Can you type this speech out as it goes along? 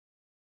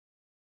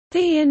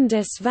The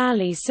Indus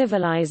Valley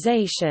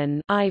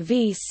Civilization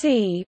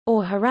 (IVC),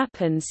 or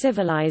Harappan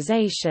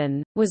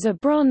civilization, was a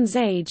Bronze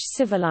Age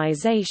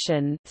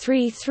civilization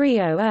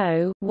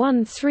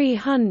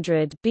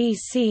 3300–1300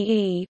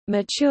 BCE,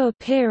 mature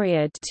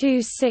period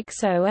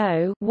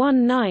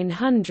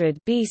 2600–1900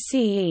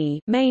 BCE,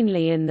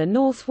 mainly in the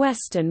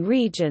northwestern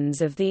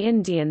regions of the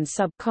Indian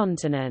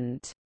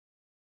subcontinent.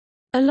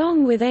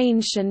 Along with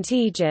ancient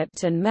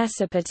Egypt and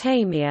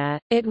Mesopotamia,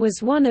 it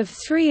was one of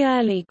three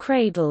early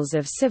cradles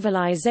of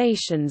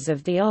civilizations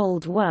of the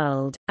Old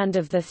World, and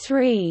of the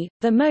three,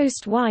 the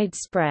most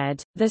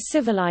widespread. The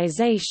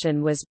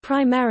civilization was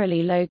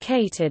primarily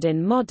located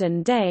in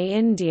modern-day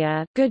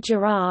India,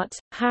 Gujarat,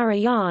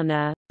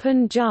 Haryana,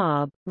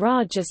 Punjab,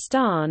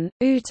 Rajasthan,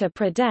 Uttar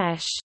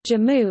Pradesh,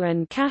 Jammu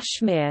and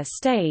Kashmir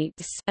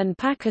states, and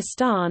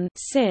Pakistan,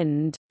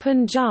 Sindh,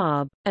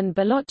 Punjab, and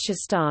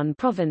Balochistan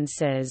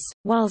provinces,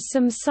 while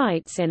some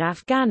sites in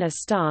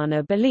Afghanistan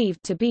are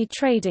believed to be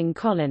trading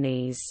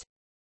colonies.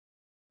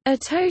 A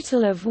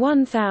total of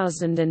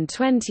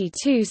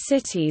 1,022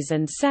 cities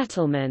and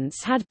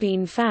settlements had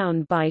been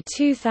found by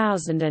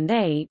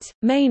 2008,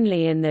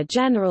 mainly in the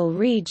general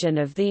region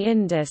of the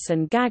Indus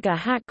and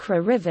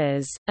Ghaggar-Hakra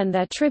rivers, and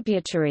their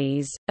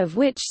tributaries, of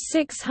which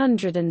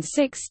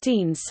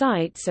 616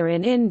 sites are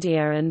in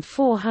India and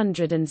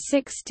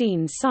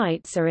 416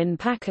 sites are in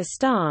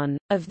Pakistan.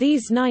 Of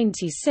these,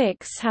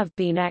 96 have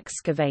been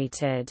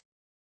excavated.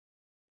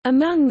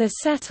 Among the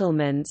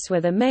settlements were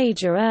the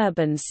major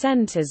urban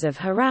centers of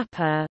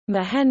Harappa,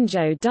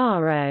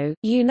 Mohenjo-Daro,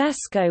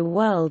 UNESCO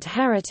World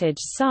Heritage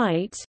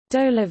Site,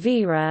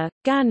 Dholavira,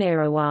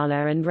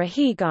 Ganirwala and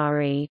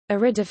Rahigari.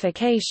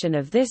 Aridification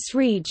of this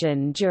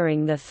region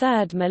during the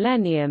 3rd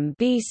millennium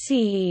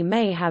BCE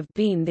may have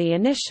been the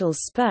initial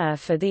spur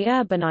for the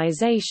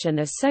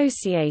urbanization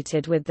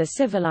associated with the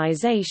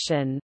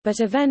civilization, but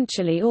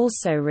eventually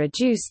also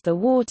reduced the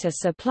water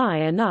supply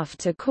enough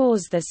to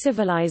cause the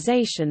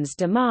civilization's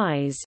demise,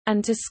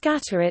 and to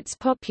scatter its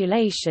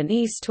population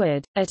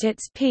eastward. At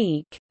its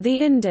peak, the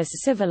Indus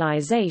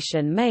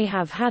civilization may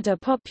have had a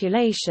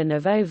population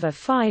of over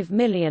 5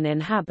 million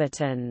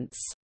inhabitants.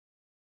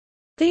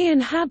 The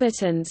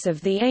inhabitants of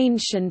the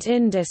ancient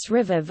Indus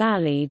River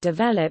Valley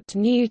developed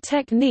new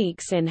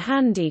techniques in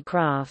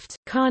handicraft,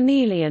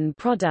 carnelian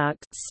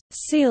products,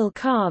 seal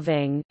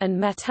carving, and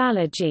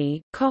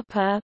metallurgy,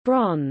 copper,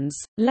 bronze,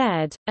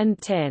 lead, and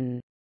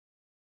tin.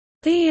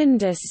 The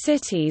Indus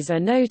cities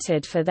are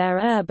noted for their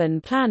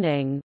urban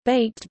planning,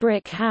 baked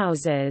brick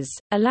houses,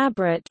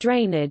 elaborate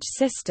drainage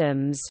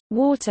systems,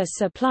 water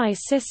supply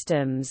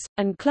systems,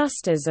 and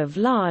clusters of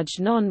large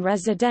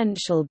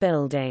non-residential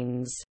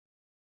buildings.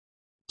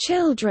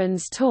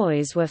 Children's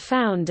toys were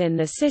found in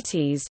the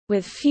cities,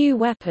 with few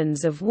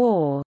weapons of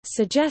war,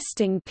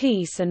 suggesting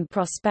peace and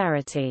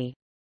prosperity.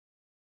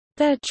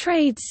 Their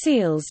trade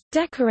seals,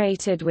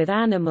 decorated with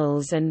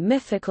animals and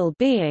mythical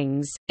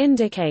beings,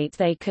 indicate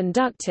they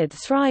conducted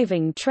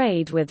thriving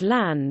trade with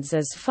lands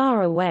as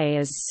far away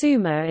as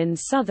Sumer in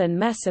southern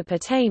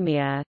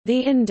Mesopotamia. The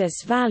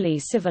Indus Valley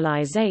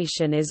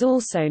Civilization is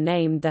also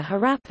named the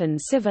Harappan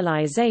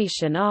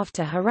Civilization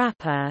after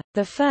Harappa,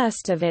 the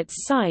first of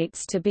its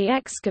sites to be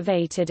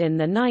excavated in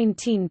the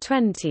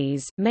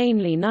 1920s,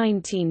 mainly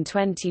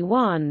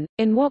 1921,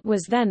 in what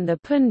was then the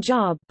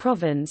Punjab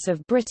province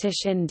of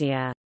British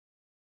India.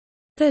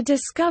 The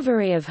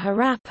discovery of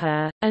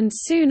Harappa, and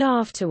soon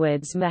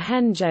afterwards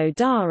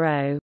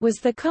Mohenjo-Daro, was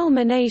the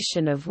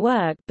culmination of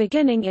work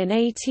beginning in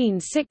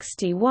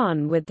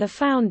 1861 with the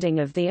founding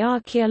of the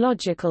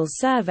Archaeological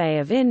Survey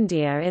of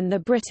India in the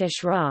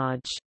British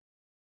Raj.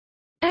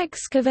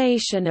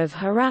 Excavation of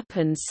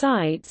Harappan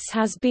sites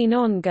has been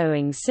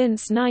ongoing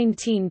since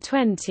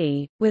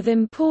 1920, with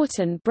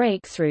important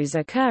breakthroughs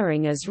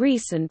occurring as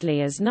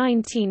recently as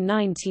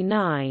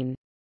 1999.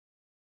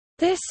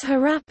 This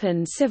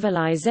Harappan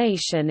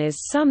civilization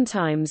is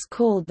sometimes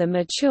called the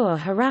Mature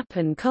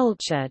Harappan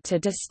culture to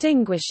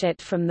distinguish it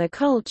from the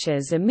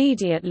cultures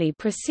immediately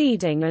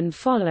preceding and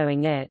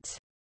following it.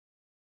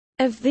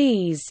 Of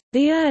these,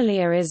 the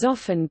earlier is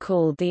often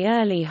called the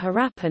Early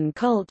Harappan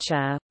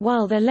culture,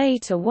 while the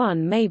later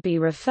one may be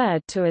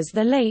referred to as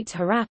the Late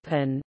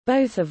Harappan,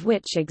 both of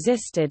which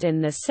existed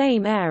in the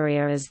same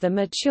area as the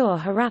Mature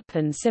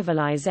Harappan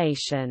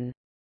civilization.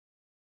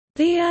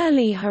 The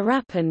early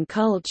Harappan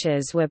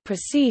cultures were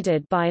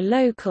preceded by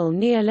local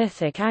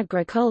Neolithic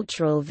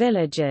agricultural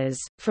villages,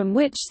 from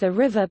which the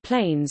river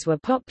plains were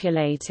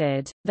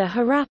populated. The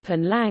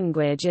Harappan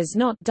language is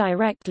not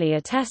directly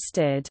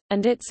attested,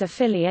 and its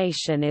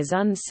affiliation is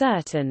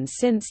uncertain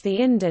since the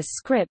Indus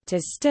script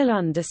is still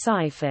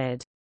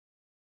undeciphered.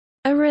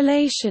 A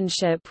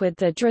relationship with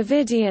the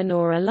Dravidian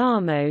or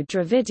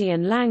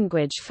Alamo-Dravidian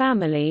language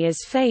family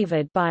is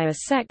favored by a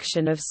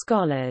section of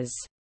scholars.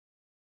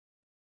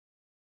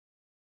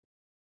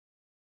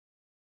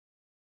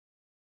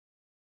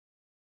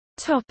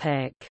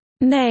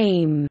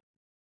 Name.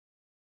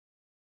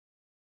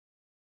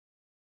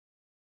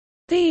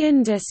 The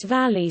Indus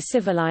Valley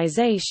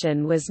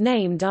Civilization was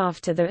named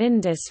after the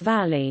Indus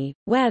Valley,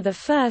 where the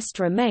first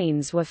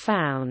remains were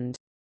found.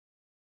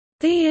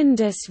 The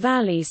Indus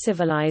Valley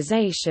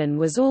Civilization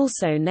was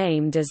also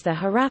named as the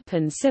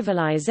Harappan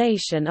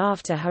civilization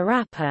after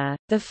Harappa,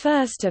 the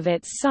first of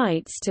its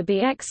sites to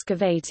be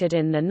excavated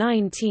in the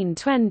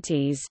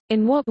 1920s.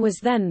 In what was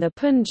then the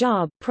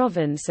Punjab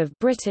province of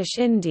British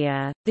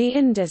India, the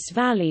Indus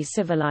Valley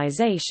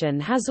Civilization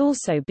has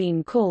also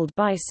been called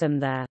by some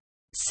the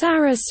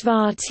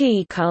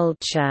Sarasvati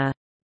culture,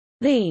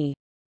 the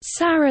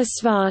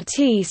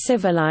Sarasvati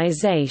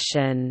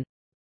civilization,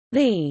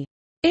 the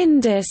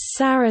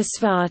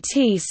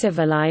Indus-Sarasvati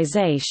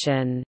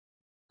civilization,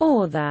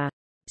 or the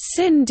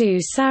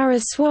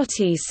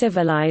Sindhu-Saraswati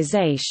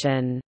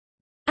civilization,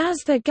 as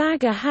the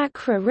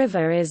Gagga-Hakra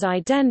River is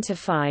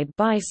identified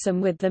by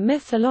some with the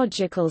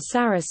mythological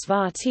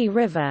Sarasvati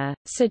River,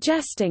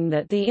 suggesting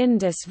that the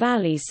Indus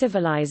Valley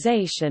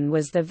civilization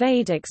was the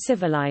Vedic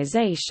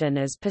civilization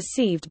as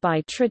perceived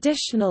by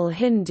traditional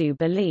Hindu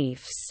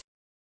beliefs.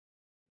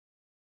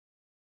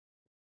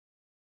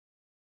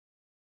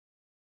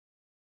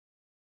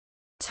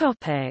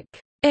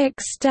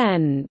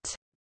 Extent.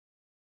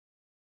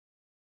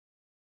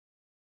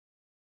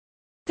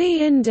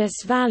 The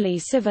Indus Valley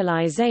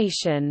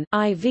Civilization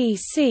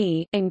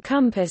 (IVC)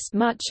 encompassed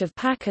much of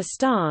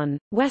Pakistan,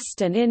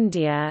 western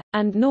India,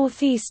 and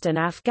northeastern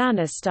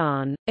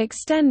Afghanistan,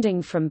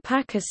 extending from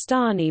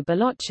Pakistani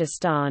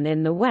Balochistan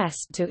in the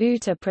west to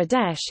Uttar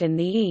Pradesh in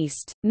the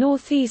east,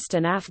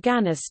 northeastern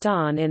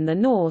Afghanistan in the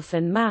north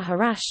and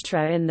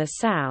Maharashtra in the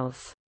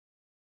south.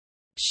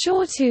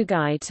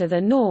 Shortugai to the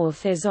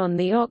north is on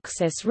the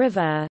Oxus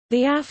River,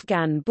 the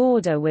Afghan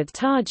border with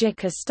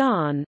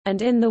Tajikistan,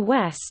 and in the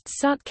west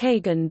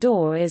Sutkagan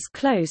Dor is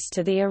close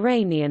to the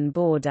Iranian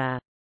border.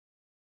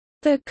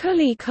 The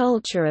Kuli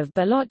culture of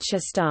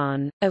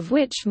Balochistan, of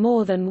which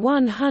more than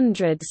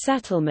 100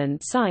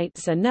 settlement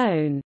sites are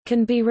known,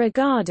 can be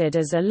regarded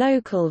as a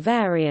local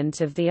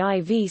variant of the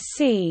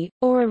IVC,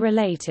 or a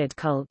related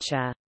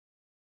culture.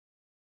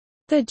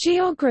 The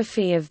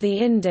geography of the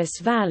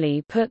Indus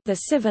Valley put the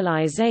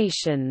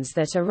civilizations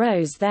that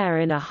arose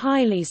there in a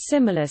highly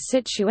similar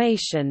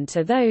situation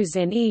to those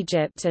in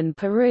Egypt and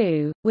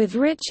Peru, with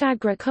rich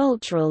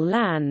agricultural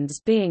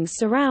lands being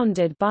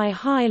surrounded by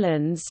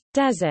highlands,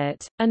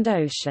 desert, and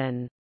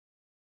ocean.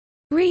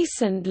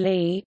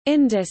 Recently,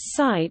 Indus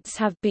sites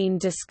have been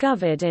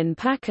discovered in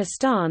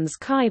Pakistan's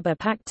Khyber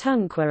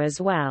Pakhtunkhwa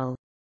as well.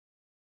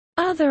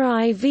 Other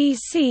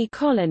IVC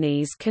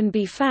colonies can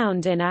be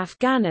found in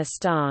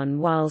Afghanistan,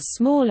 while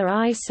smaller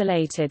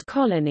isolated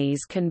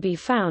colonies can be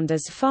found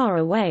as far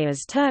away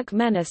as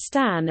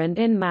Turkmenistan and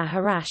in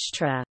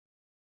Maharashtra.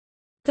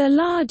 The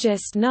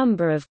largest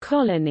number of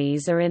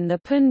colonies are in the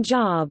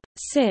Punjab,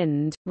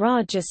 Sindh,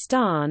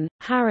 Rajasthan,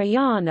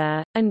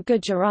 Haryana, and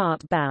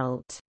Gujarat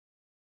belt.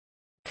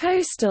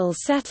 Coastal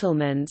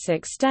settlements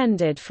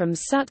extended from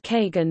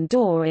Sutkagan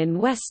Dor in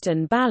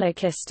western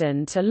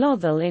Balochistan to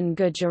Lothal in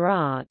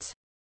Gujarat.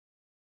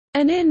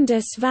 An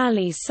Indus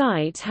Valley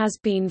site has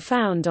been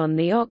found on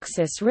the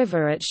Oxus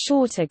River at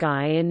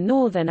Shortugai in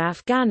northern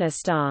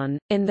Afghanistan,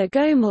 in the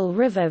Gomal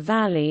River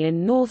Valley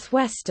in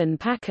northwestern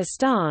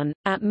Pakistan,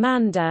 at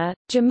Munda,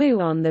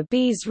 Jammu on the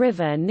Beas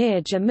River near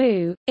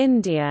Jammu,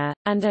 India,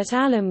 and at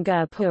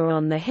Alamgurpur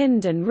on the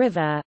Hindon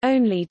River,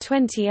 only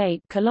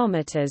 28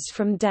 kilometers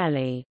from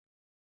Delhi.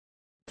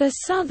 The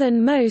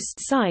southernmost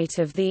site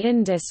of the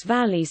Indus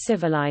Valley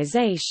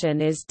civilization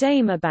is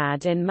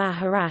Damabad in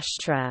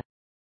Maharashtra.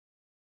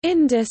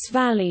 Indus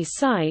Valley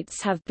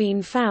sites have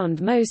been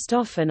found most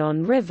often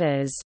on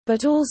rivers,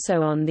 but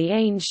also on the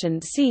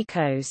ancient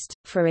seacoast,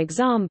 for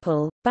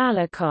example,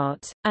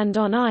 Balakot, and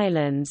on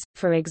islands,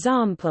 for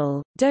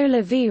example,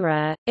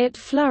 Dholavira. It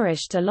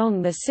flourished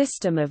along the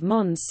system of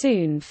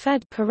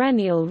monsoon-fed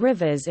perennial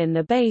rivers in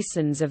the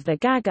basins of the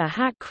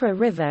Gagga-Hakra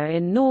River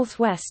in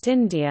northwest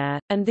India,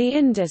 and the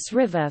Indus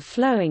River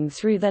flowing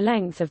through the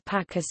length of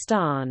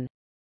Pakistan.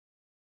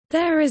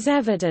 There is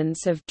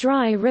evidence of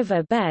dry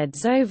river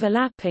beds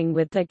overlapping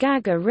with the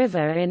Gagga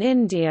River in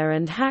India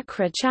and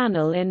Hakra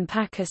Channel in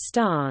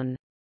Pakistan.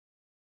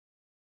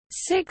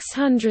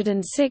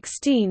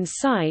 616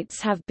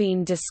 sites have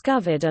been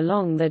discovered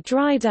along the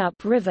dried-up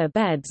river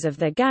beds of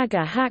the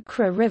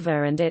Gagga-Hakra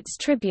River and its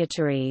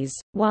tributaries,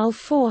 while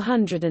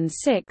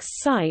 406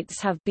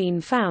 sites have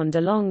been found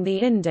along the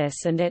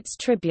Indus and its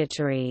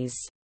tributaries.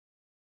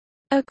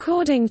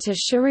 According to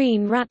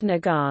Shireen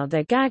Ratnagar,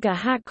 the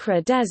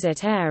Gagga-Hakra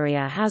Desert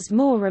area has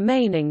more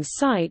remaining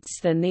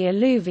sites than the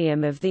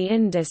alluvium of the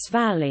Indus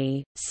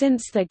Valley,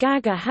 since the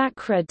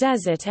Gagga-Hakra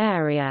Desert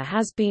area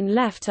has been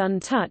left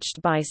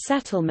untouched by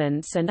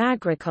settlements and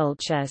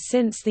agriculture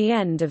since the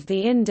end of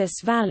the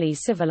Indus Valley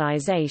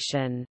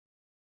civilization.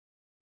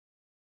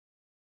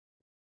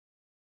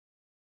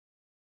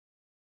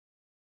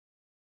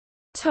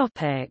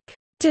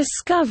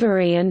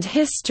 Discovery and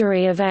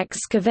history of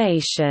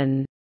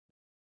excavation.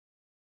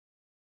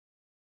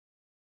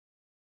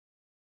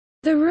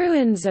 The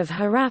ruins of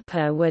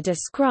Harappa were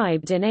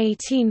described in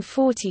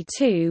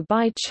 1842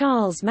 by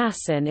Charles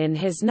Masson in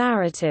his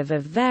narrative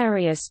of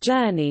various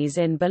journeys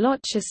in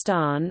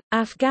Balochistan,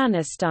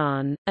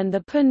 Afghanistan, and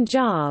the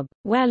Punjab,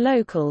 where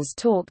locals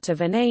talked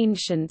of an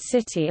ancient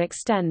city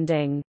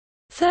extending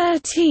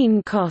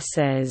 13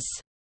 kosas,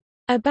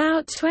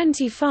 about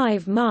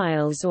 25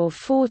 miles or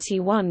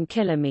 41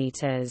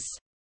 kilometers.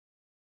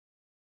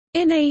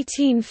 In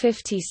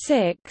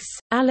 1856,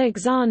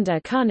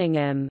 Alexander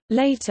Cunningham,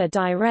 later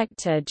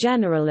Director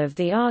General of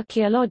the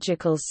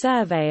Archaeological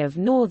Survey of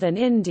Northern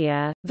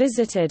India,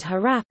 visited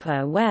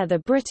Harappa where the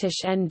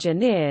British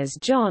engineers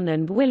John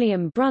and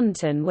William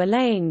Brunton were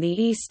laying the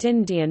East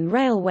Indian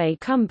Railway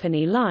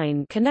Company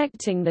line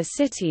connecting the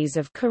cities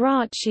of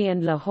Karachi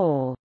and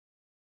Lahore.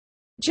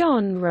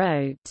 John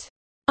wrote,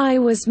 "I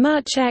was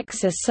much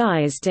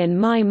exercised in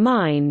my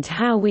mind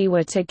how we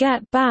were to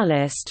get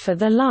ballast for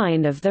the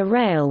line of the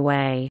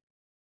railway."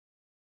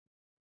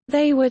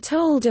 They were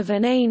told of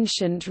an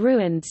ancient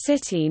ruined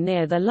city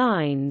near the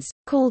lines,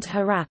 called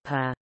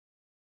Harappa.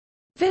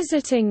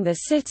 Visiting the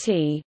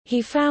city,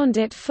 he found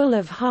it full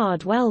of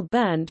hard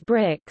well-burnt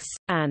bricks,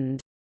 and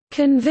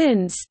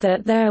 "convinced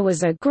that there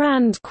was a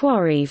grand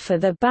quarry for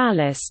the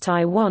ballast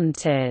I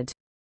wanted."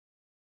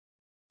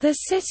 The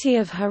city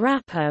of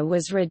Harappa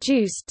was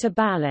reduced to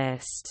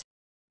ballast.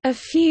 A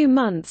few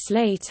months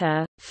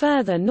later,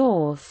 further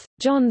north,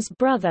 John's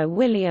brother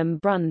William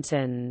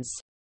Brunton's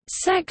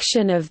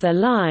section of the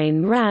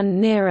line ran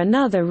near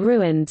another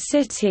ruined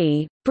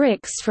city,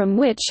 bricks from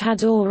which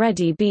had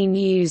already been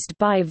used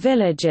by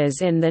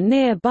villagers in the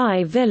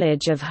nearby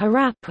village of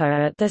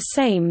Harappa at the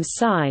same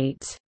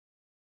site.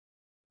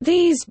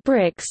 These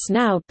bricks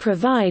now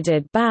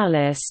provided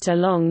ballast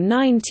along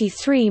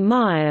 93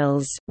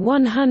 miles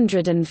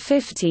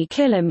 (150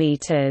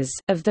 kilometers)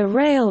 of the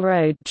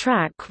railroad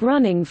track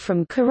running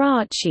from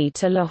Karachi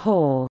to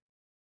Lahore.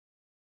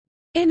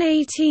 In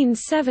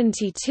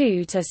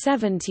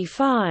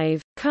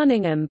 1872–75,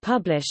 Cunningham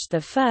published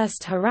the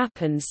first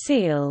Harappan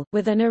seal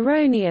with an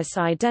erroneous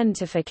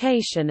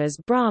identification as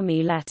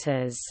Brahmi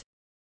letters.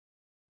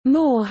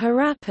 More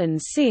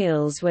Harappan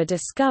seals were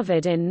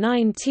discovered in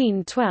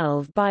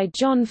 1912 by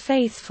John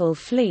Faithful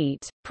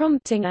Fleet,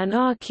 prompting an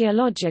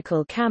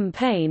archaeological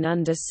campaign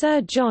under Sir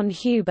John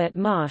Hubert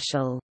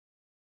Marshall.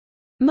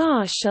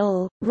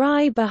 Marshall,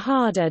 Rai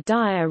Bahadur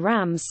Daya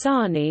Ram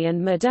Sani and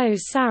Madho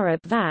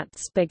Sarup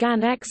Vats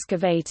began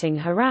excavating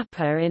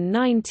Harappa in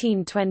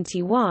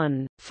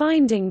 1921,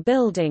 finding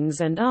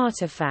buildings and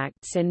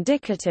artifacts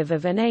indicative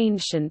of an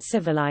ancient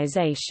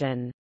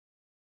civilization.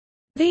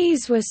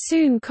 These were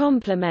soon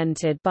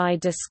complemented by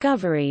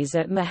discoveries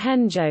at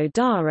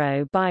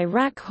Mohenjo-Daro by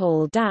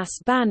Rakhal Das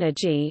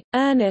Banerjee,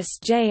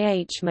 Ernest J.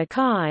 H.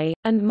 Mackay,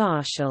 and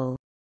Marshall.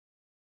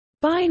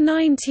 By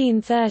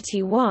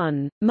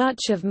 1931,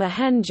 much of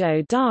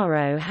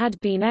Mohenjo-Daro had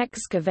been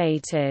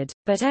excavated,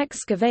 but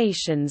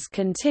excavations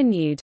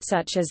continued,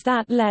 such as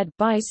that led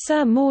by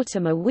Sir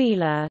Mortimer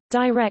Wheeler,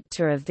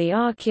 director of the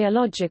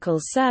Archaeological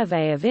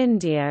Survey of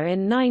India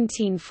in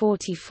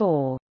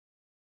 1944.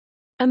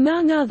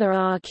 Among other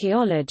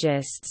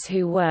archaeologists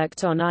who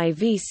worked on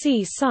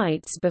IVC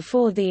sites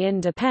before the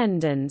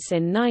independence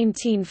in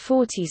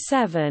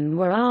 1947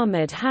 were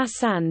Ahmad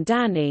Hassan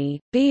Dani,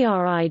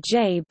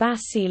 Brij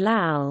Basi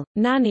Lal,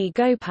 Nani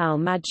Gopal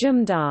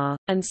Majumdar,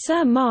 and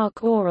Sir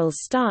Mark Aurel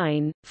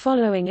Stein.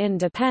 Following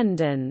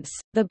independence,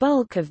 the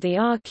bulk of the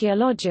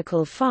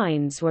archaeological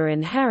finds were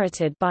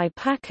inherited by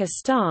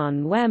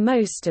Pakistan, where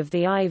most of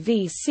the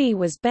IVC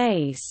was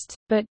based,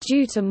 but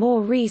due to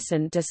more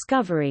recent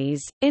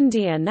discoveries,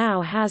 India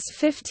now has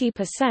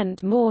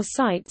 50% more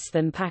sites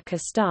than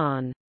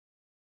Pakistan.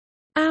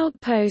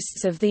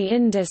 Outposts of the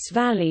Indus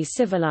Valley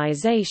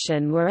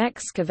Civilization were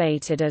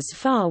excavated as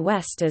far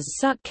west as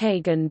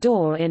Sukhagan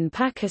Dor in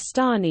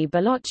Pakistani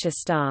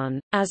Balochistan,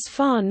 as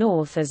far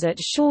north as at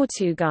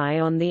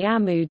Shortugai on the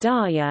Amu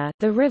Darya,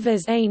 the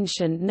river's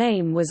ancient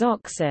name was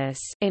Oxus,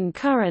 in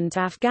current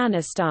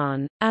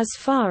Afghanistan, as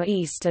far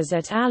east as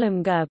at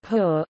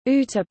Alamgarpur,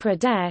 Uttar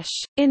Pradesh,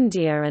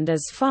 India, and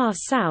as far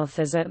south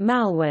as at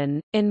Malwan,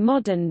 in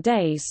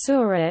modern-day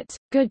Surat,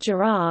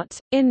 Gujarat,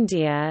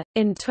 India.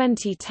 In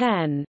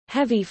 2010,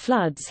 heavy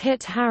floods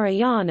hit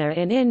Haryana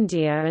in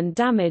India and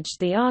damaged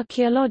the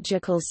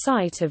archaeological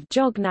site of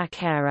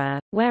Jognakhera,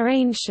 where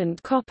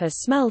ancient copper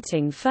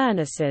smelting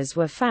furnaces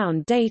were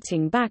found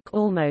dating back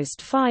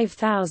almost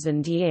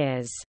 5,000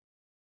 years.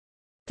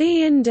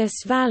 The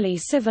Indus Valley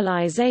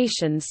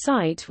Civilization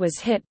site was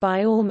hit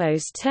by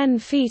almost 10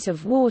 feet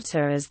of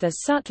water as the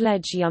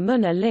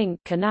Sutlej-Yamuna link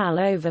canal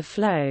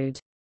overflowed.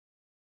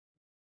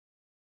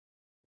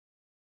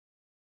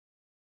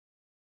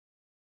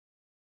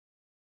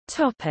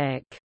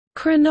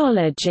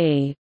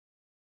 Chronology.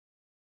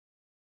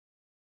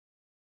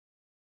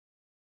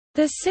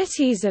 The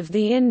cities of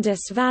the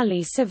Indus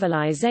Valley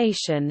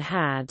Civilization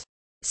had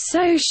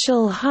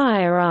social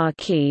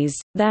hierarchies,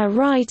 their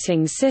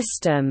writing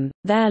system,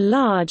 their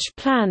large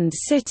planned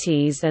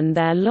cities and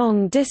their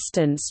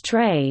long-distance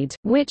trade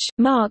which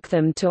mark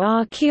them to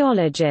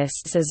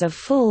archaeologists as a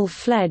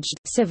full-fledged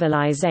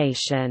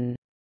civilization.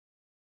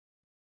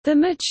 The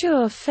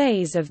mature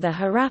phase of the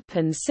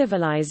Harappan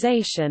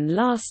civilization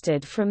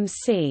lasted from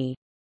c.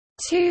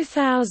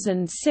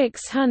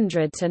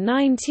 2600 to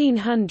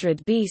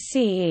 1900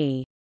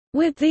 BCE.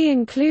 With the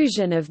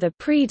inclusion of the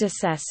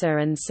predecessor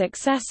and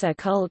successor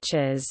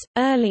cultures,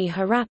 Early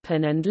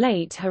Harappan and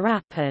Late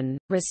Harappan,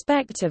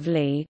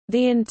 respectively,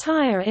 the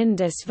entire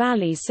Indus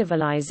Valley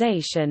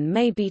civilization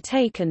may be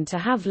taken to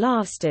have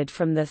lasted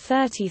from the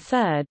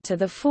 33rd to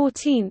the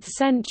 14th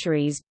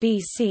centuries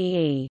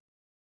BCE.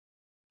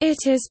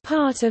 It is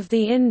part of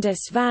the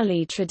Indus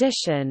Valley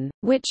tradition,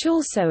 which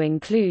also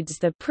includes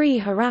the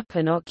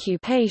pre-Harappan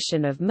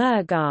occupation of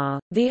Mehrgarh,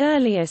 the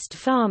earliest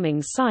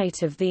farming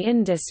site of the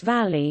Indus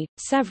Valley.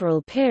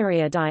 Several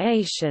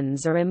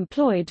periodizations are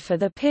employed for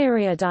the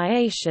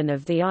periodization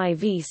of the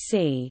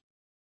IVC.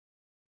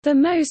 The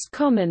most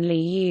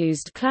commonly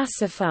used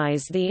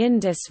classifies the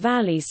Indus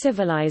Valley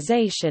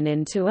civilization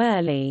into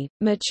early,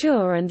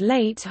 mature and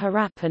late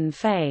Harappan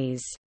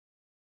phase.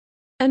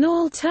 An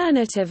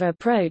alternative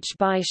approach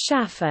by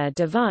Schaffer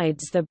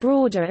divides the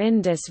broader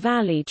Indus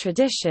Valley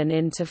tradition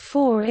into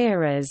four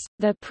eras: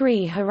 the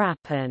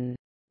pre-Harappan,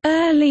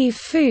 early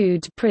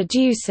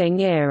food-producing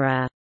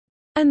era,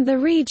 and the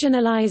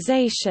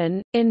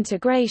regionalization,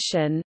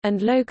 integration,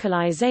 and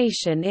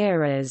localization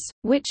eras,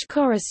 which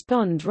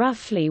correspond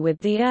roughly with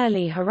the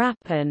early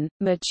Harappan,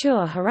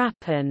 mature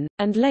Harappan,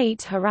 and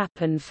late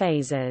Harappan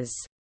phases.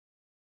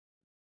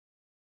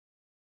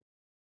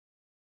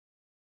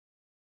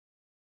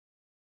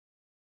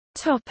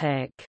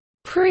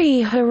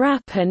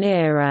 Pre-Harappan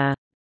era.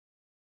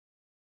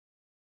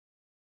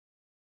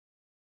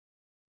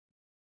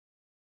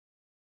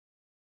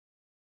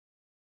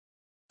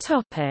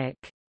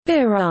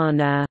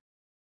 Bhirrana.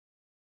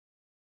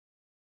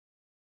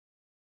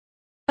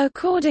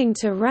 According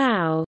to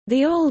Rao,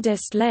 the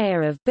oldest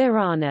layer of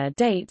Bhirrana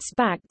dates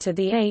back to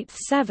the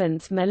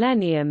 8th–7th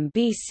millennium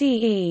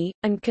BCE,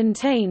 and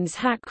contains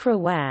Hakra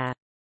ware.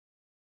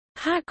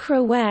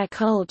 Hakra ware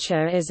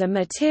culture is a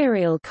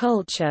material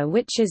culture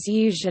which is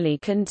usually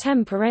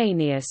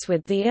contemporaneous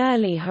with the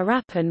early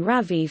Harappan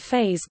Ravi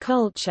phase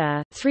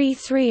culture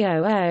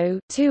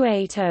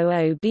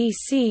 3300–2800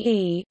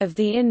 BCE of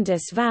the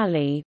Indus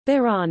Valley.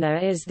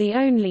 Bhirrana is the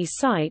only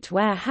site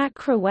where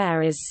Hakra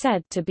ware is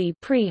said to be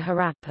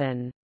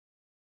pre-Harappan.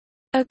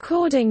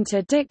 According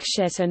to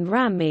Dixit and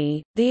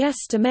Rami, the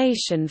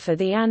estimation for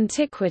the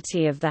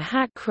antiquity of the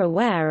Hakra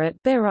ware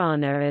at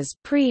Bhirrana as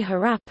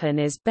pre-Harappan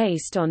is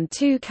based on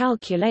two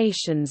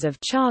calculations of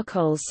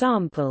charcoal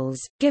samples,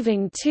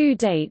 giving two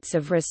dates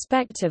of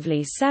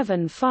respectively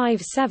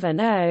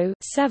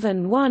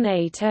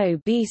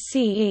 7570–7180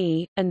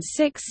 BCE, and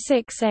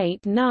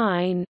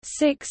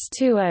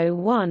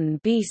 6689–6201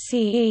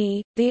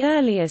 BCE. The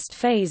earliest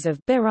phase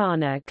of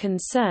Bhirrana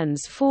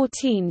concerns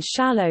 14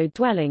 shallow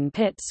dwelling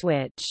pits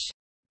which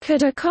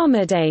could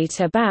accommodate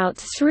about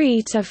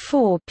 3 to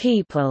 4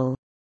 people.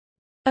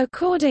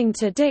 According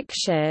to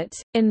Dixit,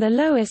 in the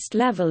lowest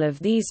level of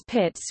these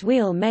pits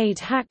wheel-made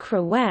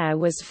Hakra ware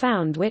was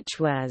found which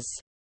was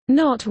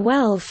not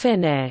well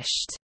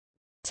finished,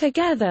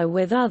 together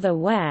with other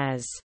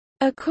wares.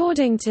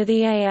 According to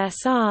the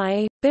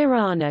ASI,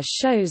 Bhirrana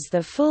shows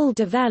the full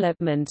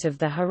development of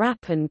the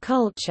Harappan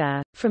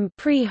culture, from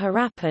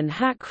pre-Harappan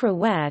Hakra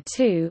ware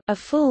to a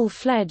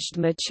full-fledged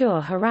mature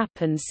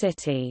Harappan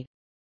city.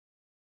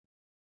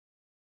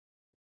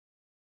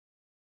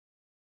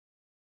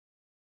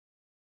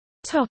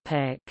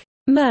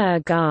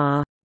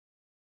 Mehrgarh.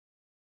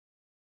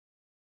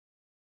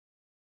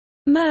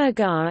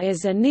 Mehrgarh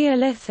is a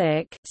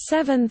Neolithic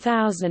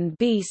 7000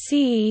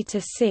 BCE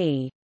to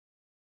c.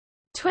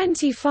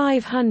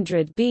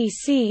 2500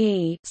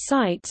 BCE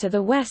site to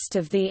the west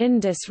of the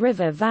Indus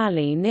River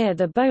Valley near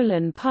the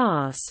Bolan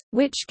Pass,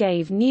 which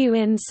gave new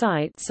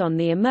insights on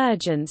the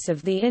emergence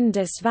of the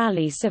Indus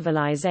Valley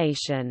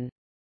civilization.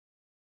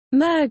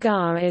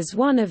 Mehrgarh is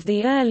one of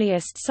the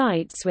earliest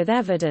sites with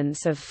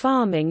evidence of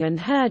farming and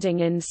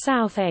herding in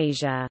South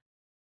Asia.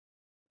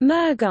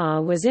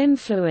 Mehrgarh was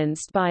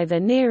influenced by the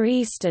Near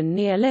Eastern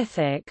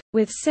Neolithic,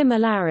 with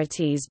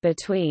similarities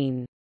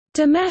between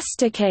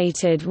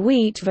domesticated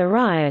wheat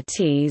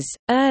varieties,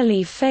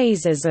 early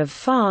phases of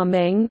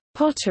farming,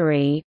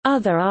 pottery,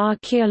 other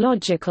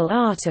archaeological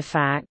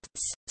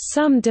artifacts,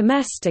 some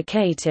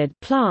domesticated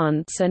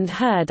plants and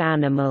herd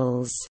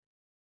animals.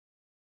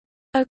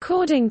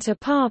 According to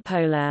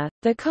Parpola,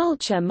 the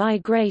culture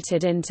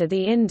migrated into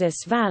the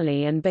Indus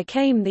Valley and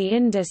became the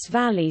Indus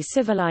Valley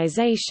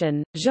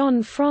civilization.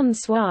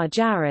 Jean-François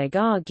Jarrig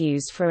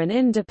argues for an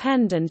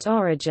independent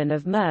origin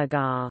of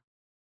Mehrgarh.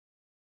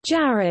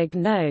 Jarrig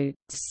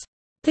notes,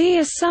 "The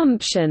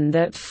assumption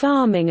that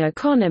farming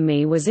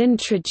economy was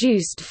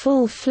introduced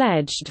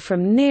full-fledged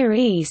from Near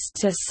East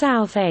to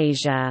South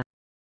Asia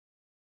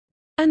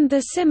and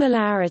the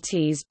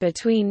similarities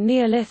between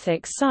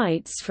Neolithic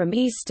sites from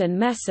eastern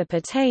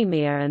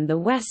Mesopotamia and the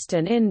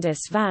western Indus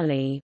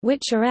Valley,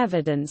 which are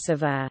evidence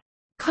of a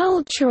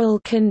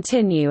cultural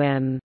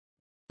continuum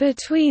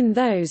between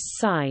those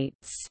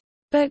sites.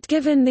 But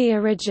given the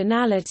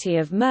originality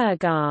of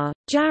Mehrgarh,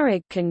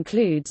 Jarrigg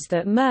concludes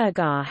that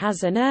Mehrgarh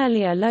has an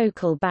earlier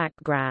local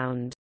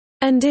background,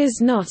 and is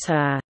not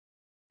a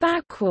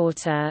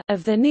backwater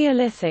of the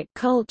Neolithic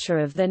culture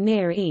of the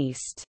Near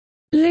East.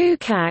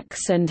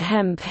 Lukács and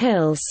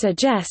Hemphill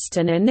suggest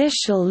an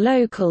initial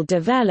local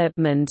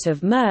development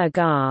of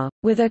Mehrgarh,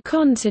 with a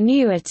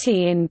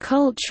continuity in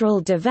cultural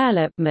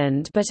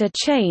development but a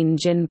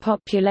change in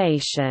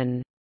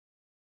population.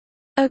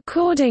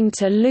 According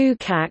to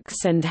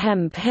Lukács and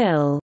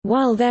Hemphill,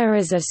 while there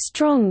is a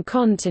strong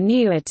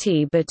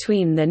continuity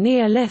between the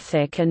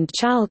Neolithic and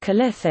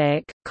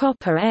Chalcolithic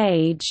Copper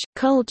Age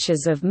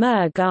cultures of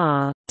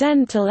Mehrgarh,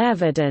 dental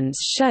evidence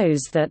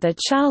shows that the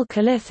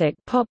Chalcolithic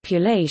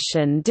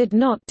population did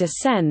not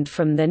descend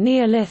from the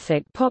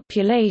Neolithic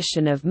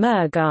population of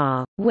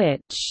Mehrgarh,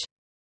 which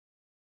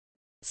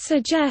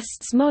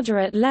suggests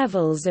moderate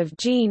levels of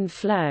gene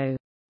flow.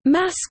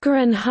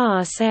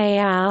 Mascarenhas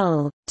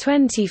al.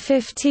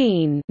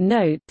 2015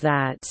 note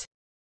that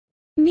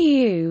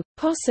new,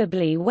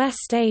 possibly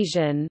West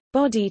Asian,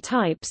 body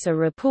types are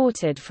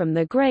reported from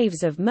the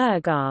graves of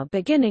Mehrgarh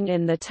beginning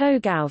in the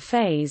Togau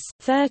phase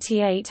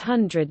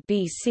 3800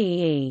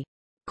 BCE.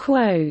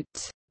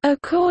 Quote,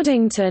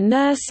 according to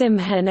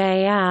Nursimhan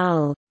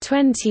al.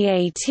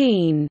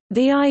 2018,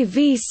 the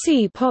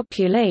IVC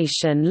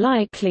population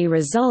likely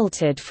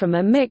resulted from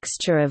a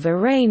mixture of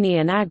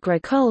Iranian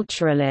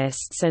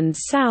agriculturalists and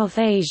South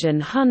Asian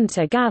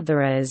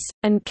hunter-gatherers,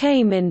 and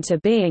came into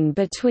being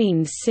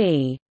between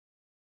c.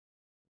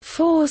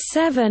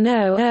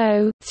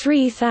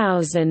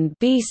 4700–3000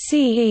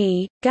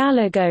 BCE.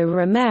 Gallego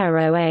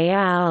Romero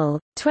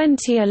al.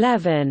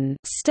 2011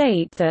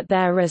 state that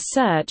their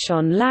research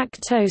on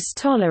lactose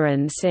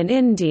tolerance in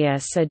India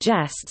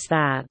suggests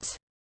that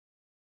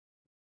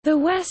the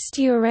West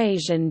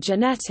Eurasian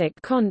genetic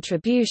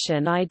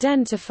contribution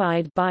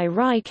identified by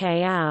Reich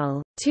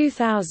al.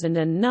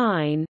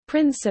 2009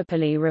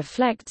 principally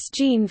reflects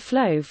gene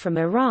flow from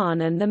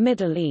Iran and the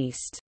Middle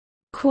East.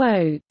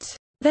 Quote,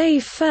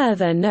 they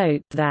further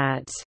note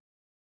that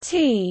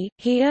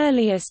the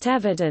earliest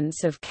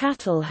evidence of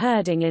cattle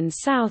herding in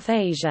South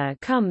Asia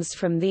comes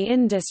from the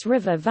Indus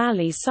River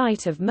Valley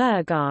site of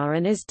Mehrgarh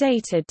and is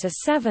dated to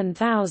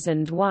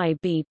 7000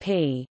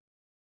 YBP.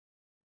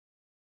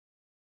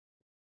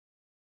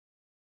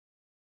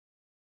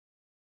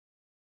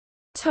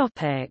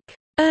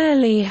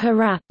 Early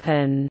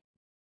Harappan.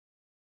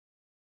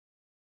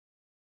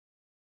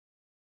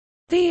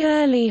 The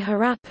Early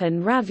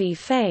Harappan Ravi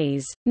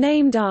phase,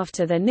 named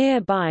after the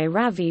nearby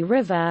Ravi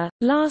River,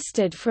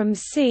 lasted from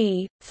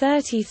c.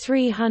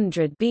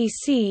 3300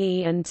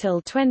 BCE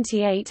until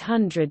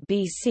 2800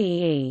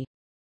 BCE.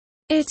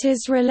 It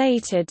is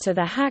related to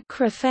the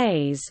Hakra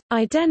phase,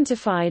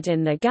 identified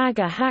in the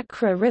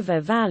Gaga-Hakra River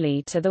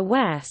Valley to the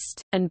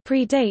west, and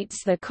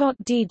predates the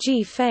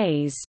Kot-Diji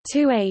phase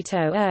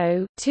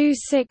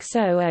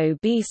 2800–2600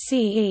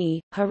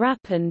 BCE.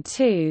 Harappan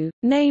II,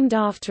 named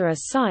after a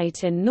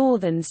site in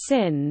northern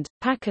Sindh,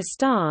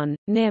 Pakistan,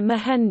 near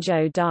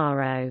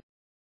Mohenjo-Daro.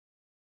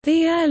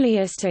 The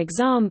earliest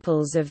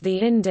examples of the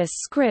Indus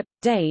script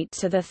date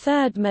to the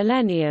 3rd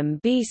millennium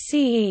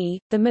BCE.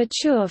 The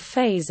mature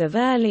phase of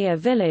earlier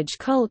village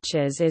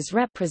cultures is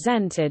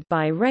represented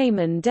by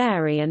Raymond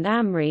Dairy and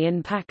Amri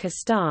in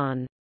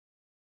Pakistan.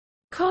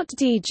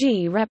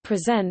 Kot-Diji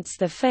represents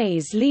the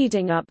phase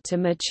leading up to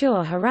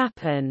Mature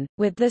Harappan,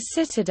 with the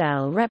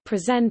citadel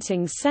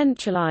representing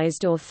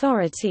centralized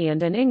authority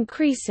and an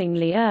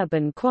increasingly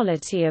urban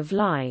quality of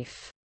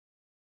life.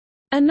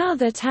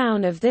 Another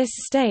town of this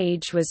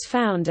stage was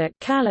found at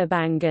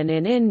Kalibangan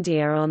in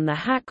India on the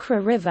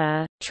Hakra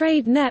River.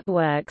 Trade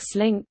networks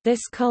linked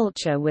this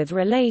culture with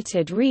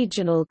related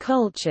regional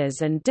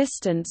cultures and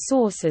distant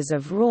sources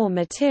of raw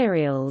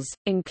materials,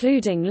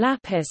 including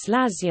lapis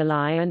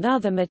lazuli and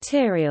other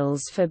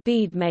materials for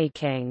bead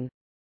making.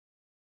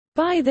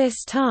 By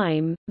this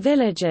time,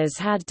 villagers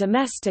had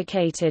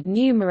domesticated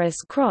numerous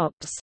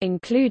crops,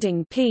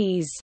 including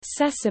peas,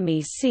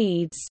 sesame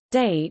seeds,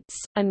 dates,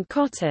 and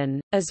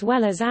cotton, as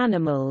well as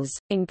animals,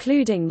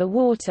 including the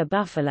water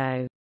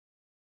buffalo.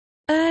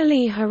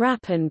 Early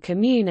Harappan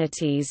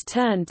communities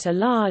turned to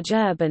large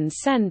urban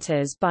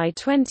centers by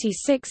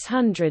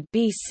 2600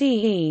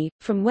 BCE,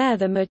 from where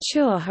the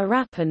mature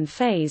Harappan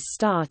phase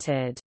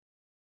started.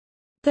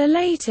 The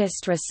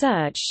latest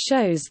research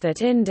shows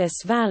that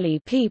Indus Valley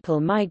people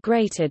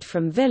migrated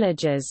from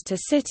villages to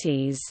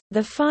cities.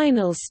 The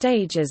final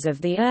stages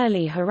of the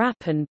early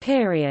Harappan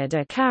period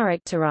are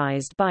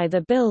characterized by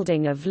the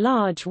building of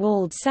large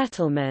walled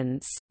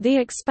settlements, the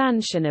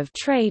expansion of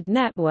trade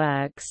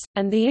networks,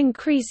 and the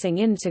increasing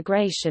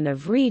integration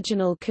of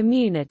regional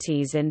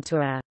communities into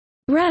a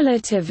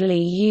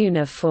relatively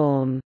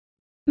uniform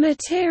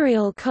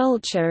Material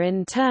culture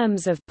in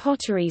terms of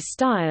pottery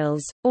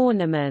styles,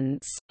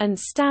 ornaments, and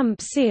stamp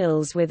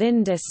seals with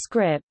Indus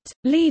script,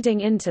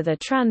 leading into the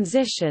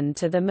transition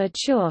to the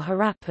Mature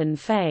Harappan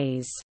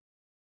phase.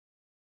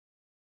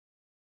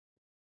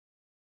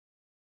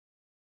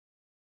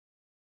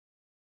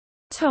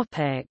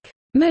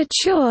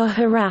 Mature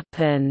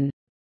Harappan.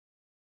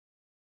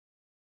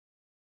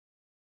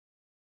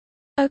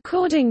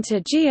 According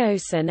to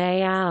Giosin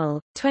et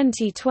al.,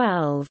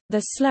 2012,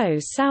 the slow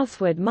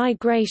southward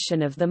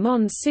migration of the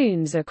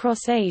monsoons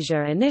across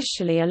Asia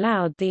initially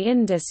allowed the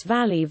Indus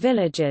Valley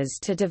villages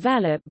to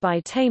develop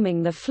by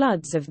taming the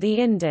floods of the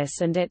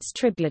Indus and its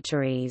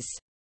tributaries.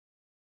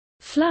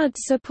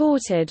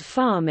 Flood-supported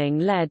farming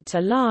led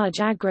to large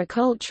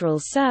agricultural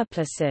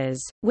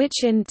surpluses,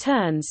 which in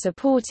turn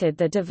supported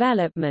the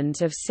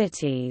development of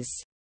cities.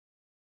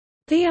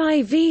 The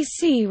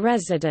IVC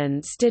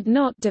residents did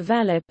not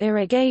develop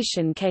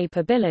irrigation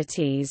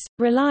capabilities,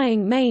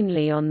 relying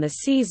mainly on the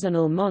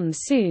seasonal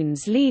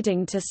monsoons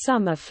leading to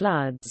summer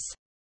floods.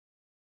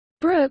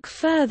 Brooke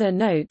further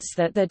notes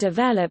that the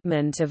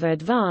development of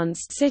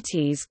advanced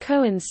cities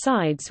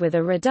coincides with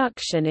a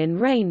reduction in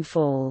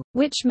rainfall,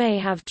 which may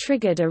have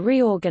triggered a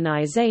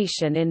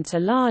reorganization into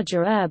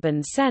larger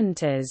urban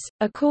centers,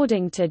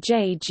 according to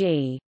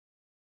J.G.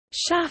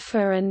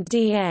 Schaffer and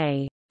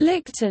D.A.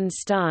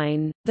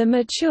 Lichtenstein. The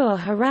mature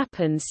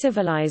Harappan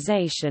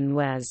civilization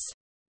was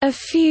a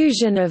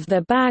fusion of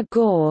the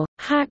Bagur,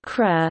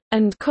 Hakra,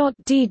 and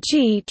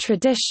Kotdiji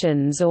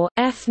traditions or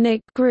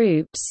ethnic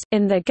groups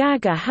in the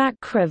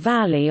Gagga-Hakra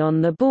Valley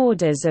on the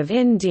borders of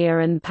India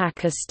and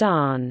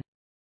Pakistan.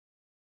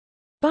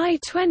 By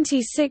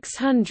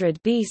 2600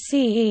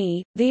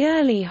 BCE, the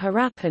early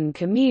Harappan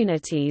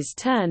communities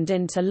turned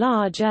into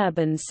large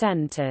urban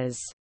centers.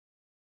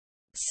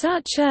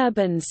 Such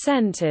urban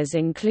centers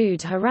include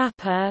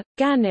Harappa,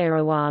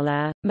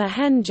 Ganirwala,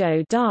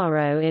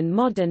 Mohenjo-Daro in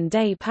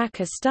modern-day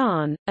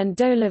Pakistan, and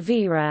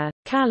Dholavira,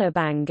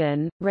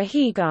 Kalibangan,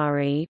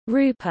 Rahigari,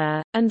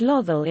 Rupa, and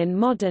Lothal in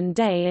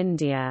modern-day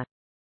India.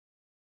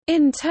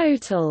 In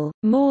total,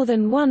 more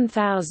than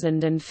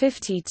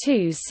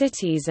 1,052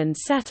 cities and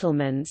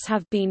settlements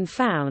have been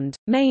found,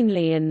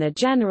 mainly in the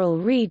general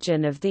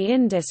region of the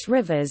Indus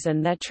rivers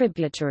and their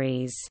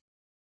tributaries.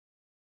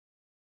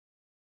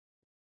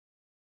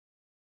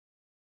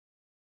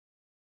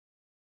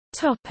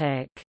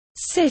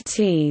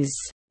 Cities.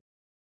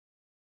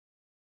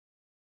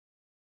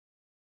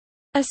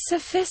 A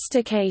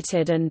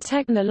sophisticated and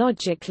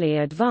technologically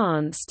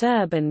advanced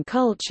urban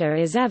culture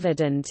is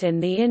evident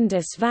in the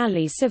Indus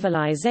Valley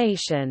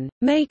Civilization,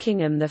 making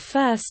them the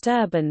first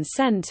urban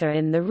center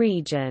in the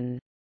region.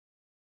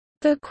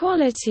 The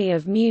quality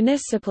of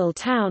municipal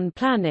town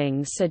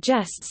planning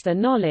suggests the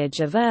knowledge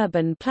of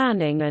urban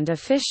planning and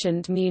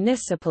efficient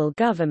municipal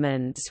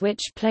governments which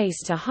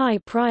placed a high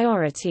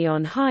priority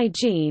on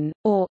hygiene,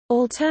 or,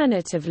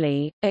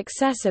 alternatively,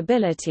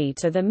 accessibility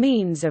to the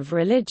means of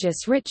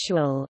religious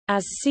ritual,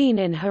 as seen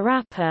in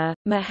Harappa,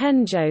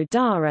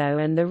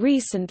 Mohenjo-Daro and the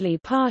recently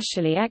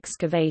partially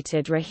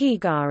excavated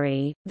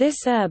Rahigari. This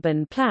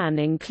urban plan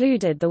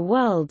included the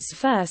world's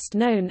first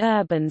known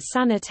urban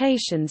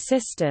sanitation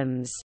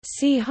systems.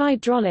 See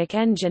hydraulic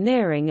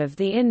engineering of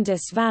the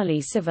Indus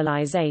Valley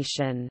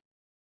Civilization.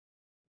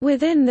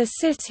 Within the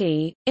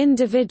city,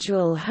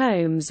 individual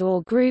homes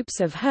or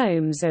groups of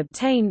homes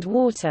obtained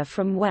water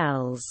from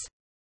wells.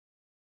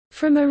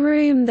 From a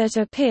room that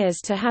appears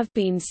to have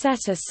been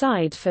set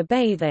aside for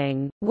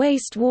bathing,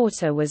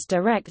 wastewater was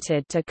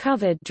directed to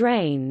covered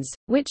drains,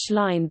 which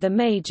lined the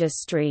major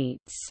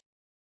streets.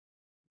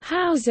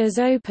 Houses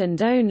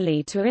opened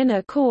only to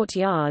inner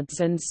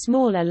courtyards and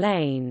smaller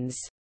lanes.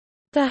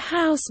 The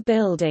house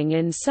building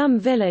in some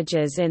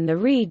villages in the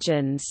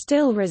region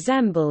still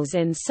resembles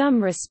in some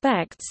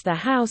respects the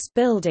house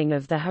building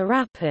of the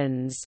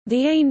Harappans.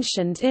 The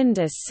ancient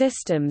Indus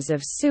systems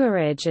of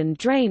sewerage and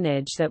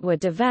drainage that were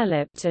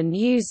developed and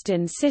used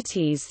in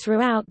cities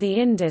throughout the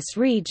Indus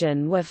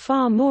region were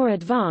far more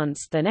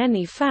advanced than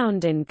any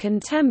found in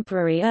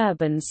contemporary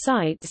urban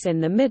sites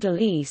in the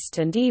Middle East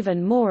and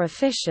even more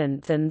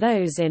efficient than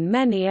those in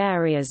many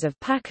areas of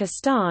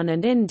Pakistan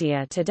and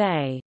India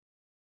today.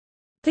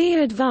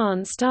 The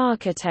advanced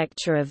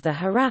architecture of the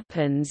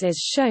Harappans is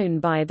shown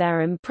by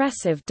their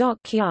impressive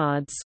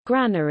dockyards,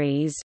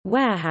 granaries,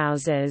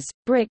 warehouses,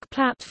 brick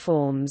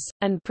platforms,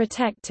 and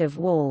protective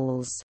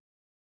walls.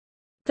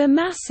 The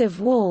massive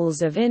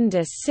walls of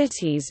Indus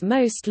cities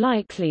most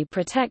likely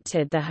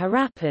protected the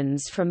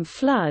Harappans from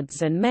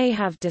floods and may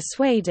have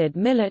dissuaded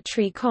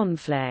military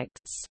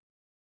conflicts.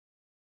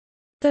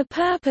 The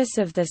purpose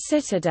of the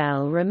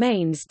citadel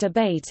remains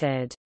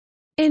debated.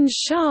 In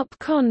sharp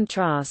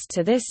contrast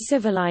to this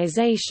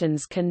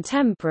civilization's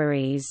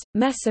contemporaries,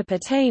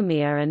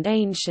 Mesopotamia and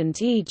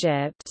ancient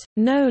Egypt,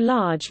 no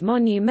large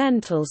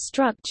monumental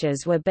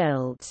structures were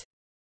built.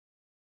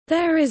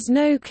 There is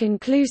no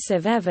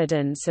conclusive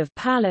evidence of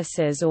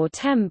palaces or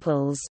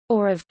temples,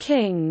 or of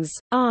kings,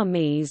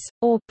 armies,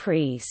 or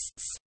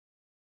priests.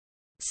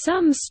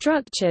 Some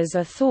structures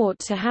are thought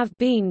to have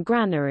been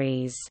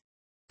granaries.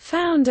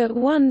 Found at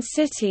one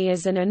city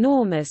is an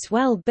enormous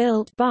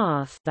well-built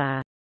bath,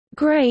 the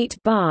Great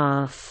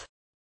Bath,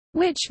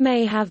 which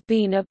may have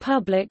been a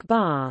public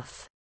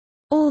bath.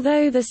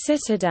 Although the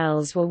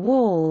citadels were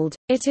walled,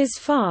 it is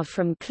far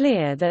from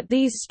clear that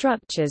these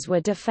structures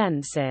were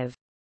defensive.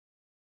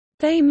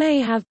 They may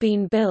have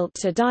been built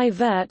to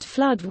divert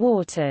flood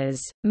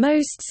waters.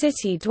 Most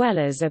city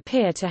dwellers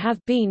appear to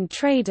have been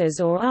traders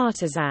or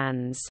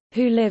artisans,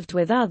 who lived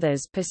with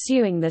others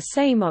pursuing the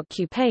same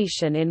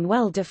occupation in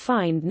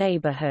well-defined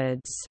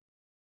neighborhoods.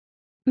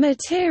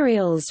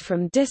 Materials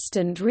from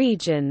distant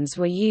regions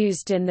were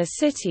used in the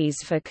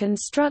cities for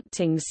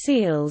constructing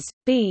seals,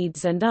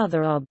 beads and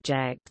other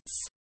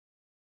objects.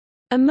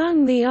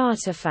 Among the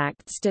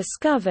artifacts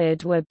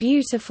discovered were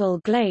beautiful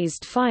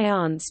glazed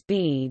faience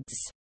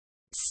beads.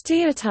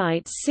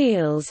 Steatite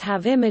seals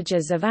have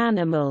images of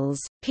animals,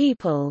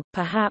 people,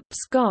 perhaps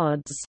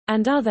gods,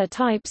 and other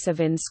types of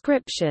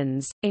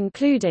inscriptions,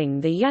 including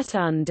the yet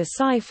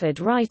undeciphered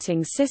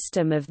writing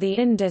system of the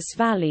Indus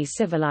Valley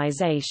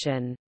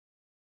Civilization.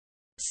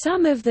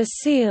 Some of the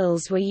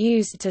seals were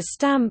used to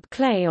stamp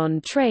clay on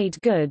trade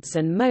goods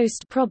and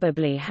most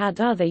probably had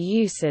other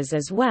uses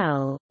as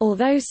well.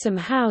 Although some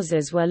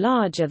houses were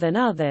larger than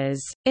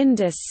others,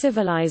 Indus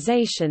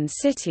civilization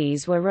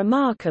cities were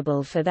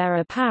remarkable for their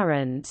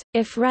apparent,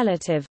 if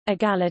relative,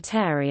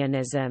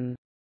 egalitarianism.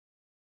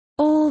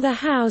 All the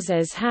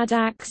houses had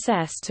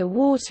access to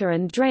water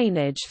and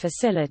drainage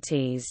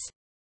facilities.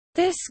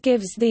 This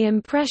gives the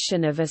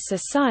impression of a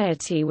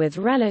society with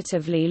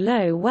relatively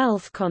low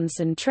wealth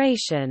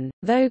concentration,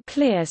 though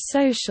clear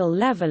social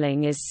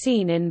leveling is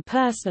seen in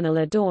personal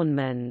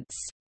adornments.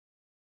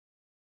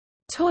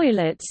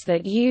 Toilets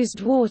that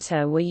used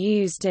water were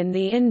used in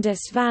the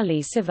Indus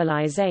Valley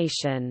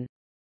Civilization.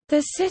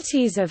 The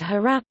cities of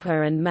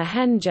Harappa and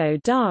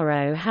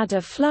Mohenjo-Daro had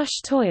a flush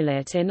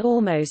toilet in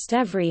almost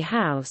every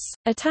house,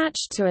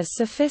 attached to a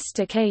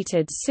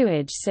sophisticated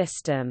sewage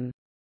system.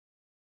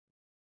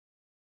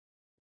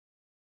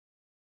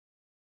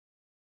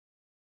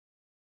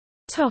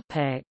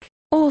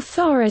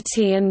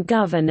 Authority and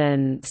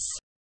governance.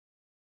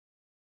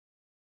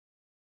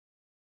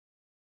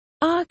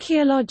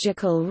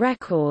 Archaeological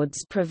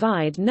records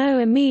provide no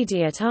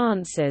immediate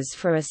answers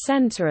for a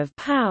center of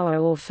power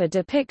or for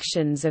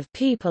depictions of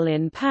people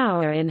in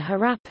power in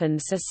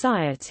Harappan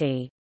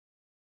society.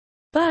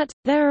 But,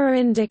 there are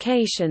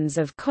indications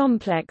of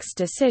complex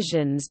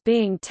decisions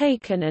being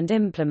taken and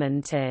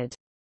implemented.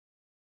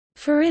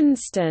 For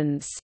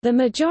instance, the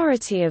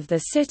majority of the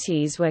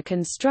cities were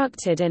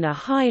constructed in a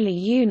highly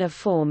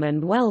uniform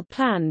and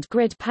well-planned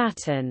grid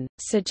pattern,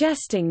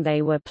 suggesting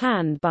they were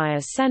planned by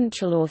a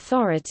central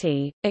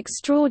authority.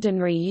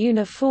 Extraordinary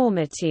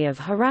uniformity of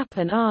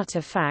Harappan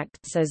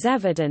artifacts is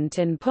evident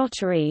in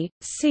pottery,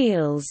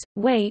 seals,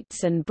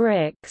 weights and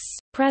bricks,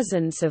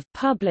 presence of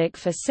public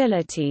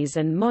facilities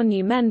and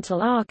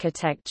monumental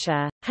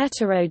architecture,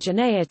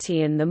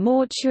 heterogeneity in the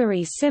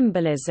mortuary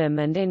symbolism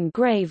and in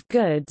grave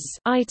goods,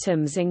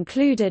 items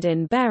included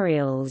in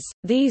burials.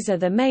 These are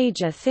the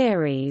major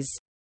theories.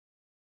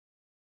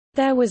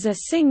 There was a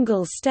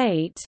single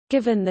state,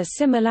 given the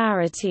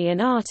similarity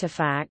in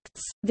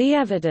artifacts, the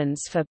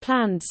evidence for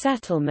planned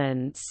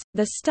settlements,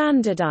 the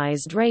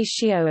standardized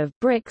ratio of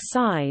brick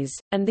size,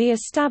 and the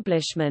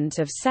establishment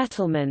of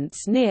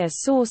settlements near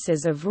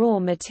sources of raw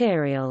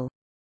material.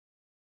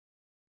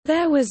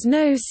 There was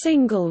no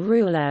single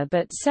ruler,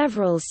 but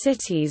several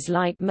cities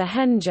like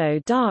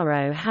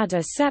Mohenjo-Daro had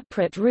a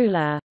separate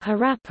ruler,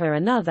 Harappa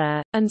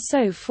another, and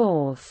so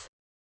forth.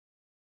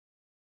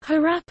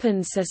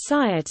 Harappan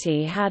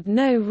society had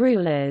no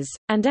rulers,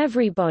 and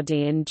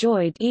everybody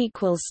enjoyed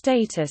equal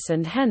status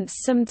and hence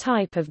some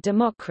type of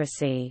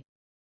democracy.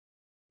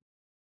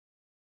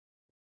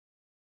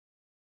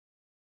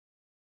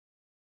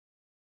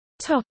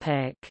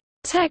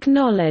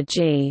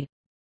 Technology.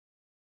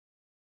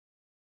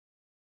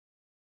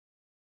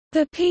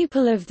 The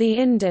people of the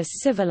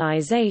Indus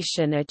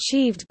civilization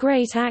achieved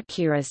great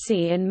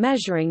accuracy in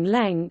measuring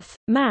length,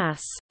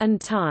 mass,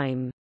 and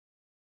time.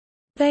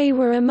 They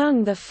were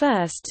among the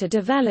first to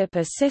develop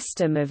a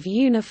system of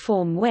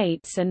uniform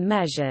weights and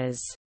measures.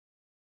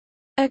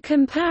 A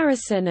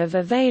comparison of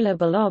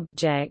available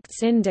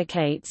objects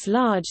indicates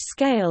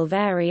large-scale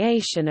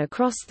variation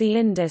across the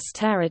Indus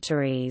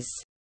territories.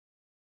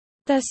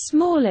 The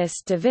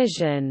smallest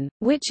division,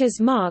 which is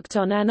marked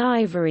on an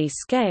ivory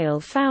scale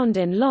found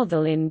in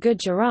Lothal in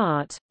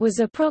Gujarat, was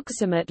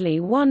approximately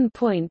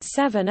 1.704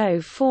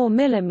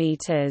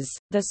 mm,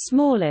 the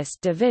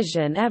smallest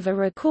division ever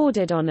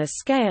recorded on a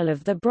scale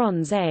of the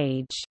Bronze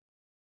Age.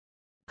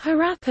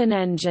 Harappan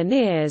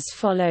engineers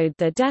followed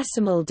the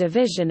decimal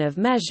division of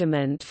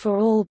measurement for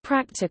all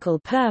practical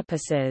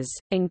purposes,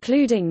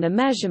 including the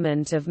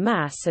measurement of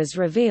mass as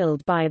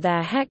revealed by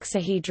their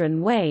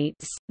hexahedron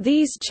weights.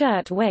 These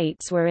chert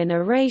weights were in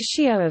a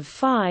ratio of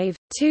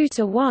 5:2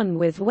 to 1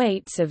 with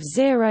weights of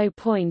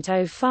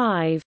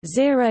 0.05,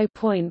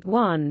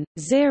 0.1,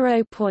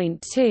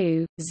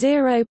 0.2,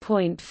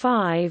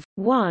 0.5,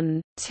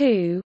 1,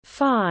 2,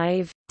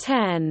 5,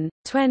 10,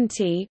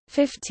 20,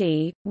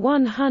 50,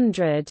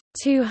 100,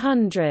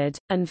 200,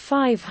 and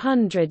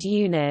 500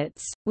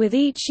 units, with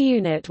each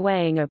unit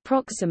weighing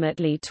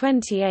approximately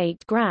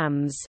 28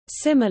 grams,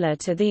 similar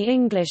to the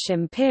English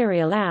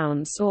imperial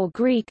ounce or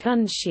Greek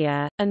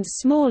uncia, and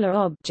smaller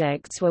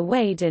objects were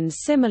weighed in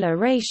similar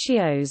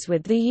ratios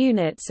with the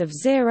units of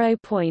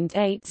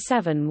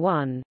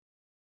 0.871.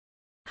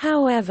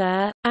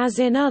 However, as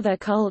in other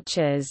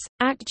cultures,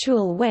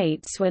 actual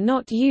weights were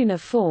not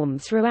uniform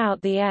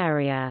throughout the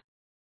area.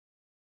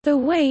 The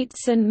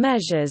weights and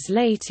measures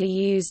later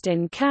used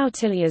in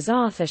Kautilya's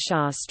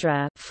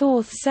Arthashastra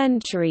 4th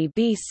century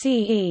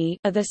BCE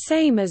are the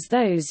same as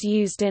those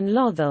used in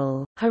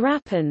Lothal.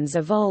 Harappans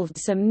evolved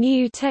some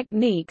new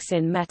techniques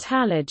in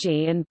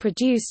metallurgy and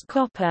produced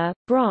copper,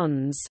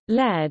 bronze,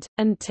 lead,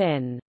 and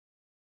tin.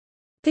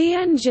 The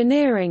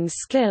engineering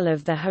skill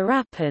of the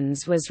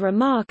Harappans was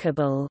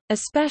remarkable,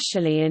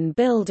 especially in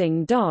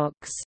building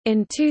docks.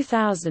 In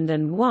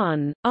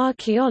 2001,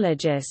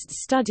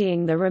 archaeologists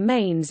studying the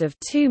remains of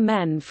two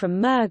men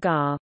from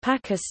Mehrgarh,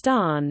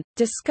 Pakistan,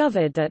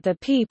 discovered that the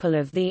people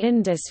of the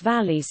Indus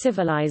Valley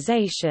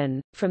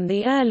Civilization, from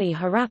the early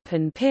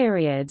Harappan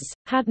periods,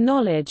 had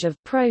knowledge of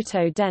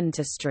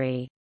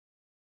proto-dentistry.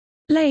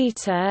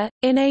 Later,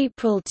 in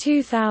April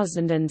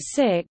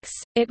 2006,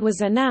 it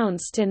was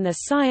announced in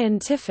the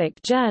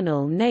scientific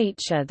journal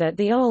Nature that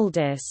the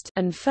oldest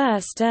and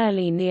first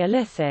early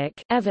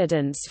Neolithic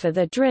evidence for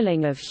the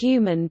drilling of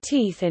human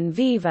teeth in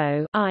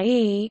vivo,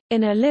 i.e.,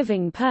 in a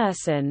living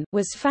person,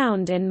 was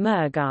found in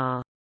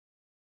Mehrgarh.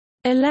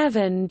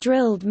 11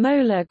 drilled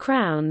molar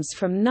crowns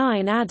from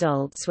 9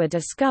 adults were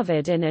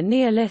discovered in a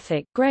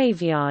Neolithic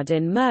graveyard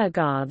in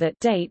Mehrgarh that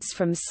dates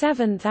from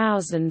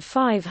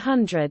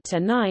 7,500 to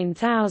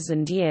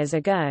 9,000 years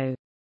ago.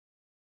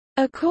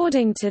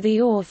 According to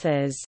the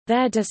authors,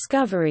 their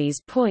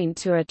discoveries point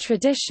to a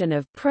tradition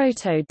of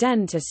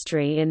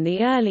proto-dentistry in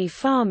the early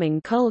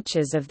farming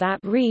cultures of that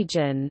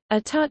region.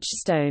 A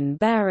touchstone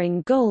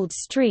bearing gold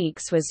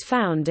streaks was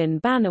found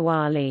in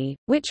Banawali,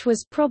 which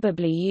was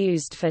probably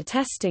used for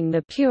testing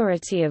the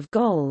purity of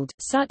gold.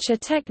 Such a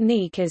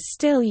technique is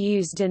still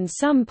used in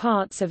some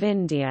parts of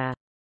India.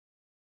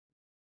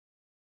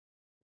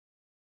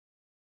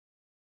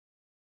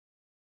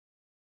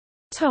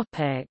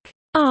 Topic: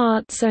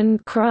 Arts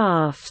and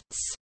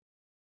crafts.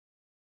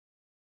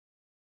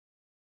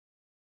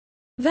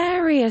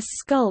 Various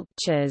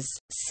sculptures,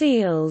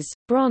 seals,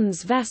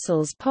 bronze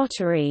vessels,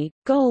 pottery,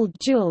 gold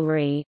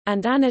jewelry,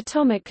 and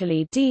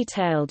anatomically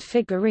detailed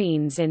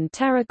figurines in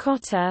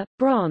terracotta,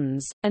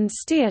 bronze, and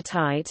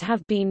steatite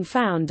have been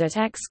found at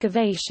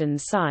excavation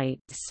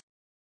sites.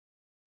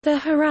 The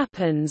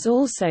Harappans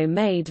also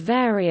made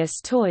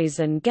various toys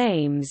and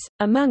games,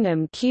 among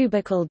them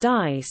cubical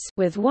dice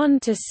with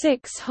 1 to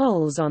 6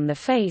 holes on the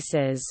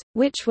faces,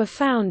 which were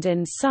found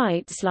in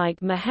sites like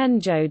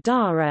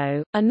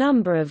Mohenjo-Daro. A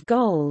number of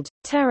gold,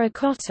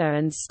 terracotta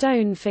and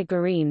stone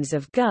figurines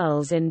of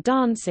girls in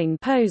dancing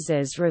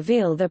poses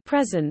reveal the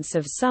presence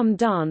of some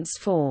dance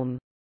form.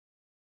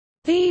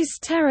 These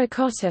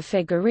terracotta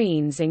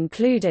figurines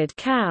included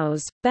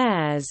cows,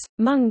 bears,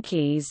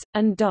 monkeys,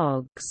 and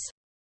dogs.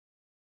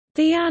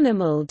 The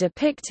animal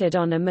depicted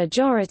on a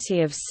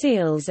majority of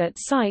seals at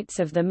sites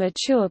of the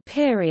mature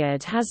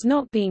period has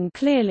not been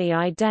clearly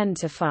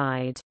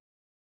identified.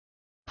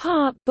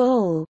 Part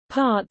bull,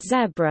 part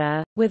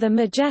zebra, with a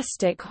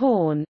majestic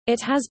horn,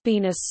 it has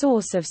been a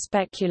source of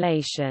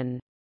speculation.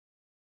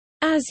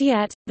 As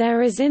yet,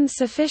 there is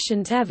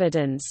insufficient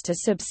evidence to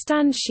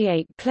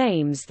substantiate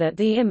claims that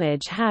the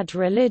image had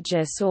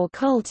religious or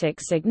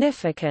cultic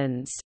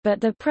significance, but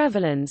the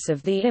prevalence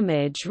of the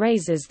image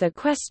raises the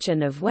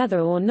question of whether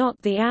or not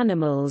the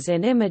animals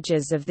in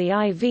images of the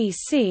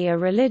IVC are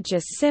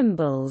religious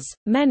symbols.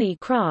 Many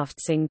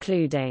crafts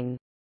including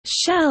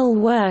shell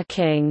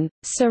working,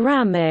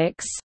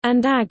 ceramics,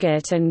 and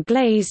agate and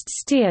glazed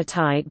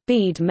steatite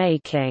bead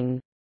making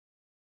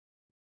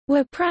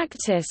were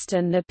practiced,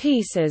 and the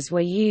pieces were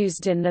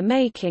used in the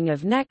making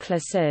of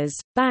necklaces,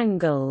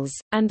 bangles,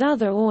 and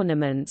other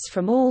ornaments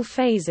from all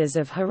phases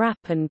of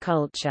Harappan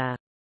culture.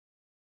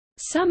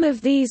 Some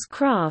of these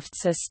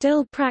crafts are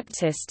still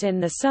practiced in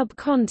the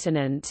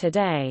subcontinent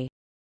today.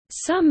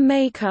 Some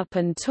makeup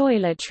and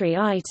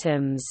toiletry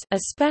items, a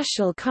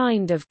special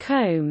kind of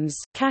combs,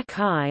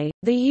 kakai,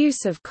 the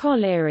use of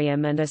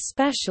collyrium, and a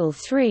special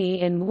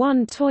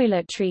 3-in-1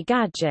 toiletry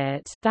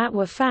gadget that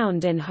were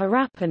found in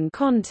Harappan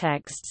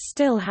contexts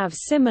still have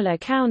similar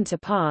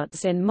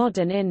counterparts in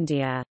modern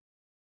India.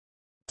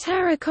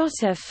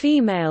 Terracotta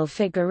female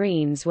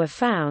figurines were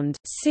found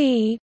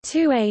c.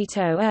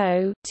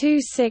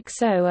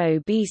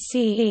 2800–2600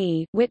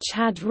 BCE, which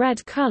had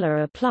red color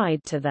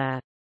applied to the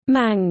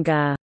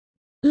manga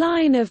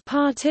line of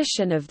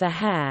partition of the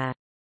hair.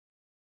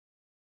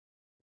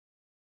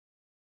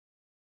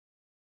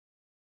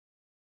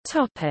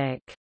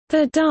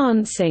 The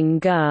dancing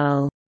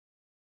girl.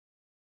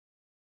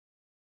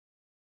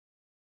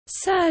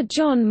 Sir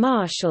John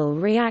Marshall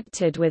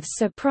reacted with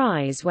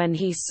surprise when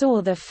he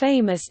saw the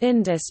famous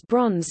Indus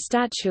bronze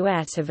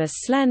statuette of a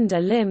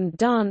slender-limbed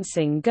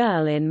dancing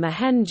girl in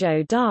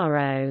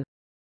Mohenjo-Daro.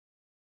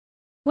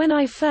 When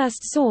I first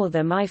saw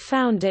them, I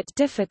found it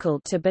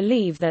difficult to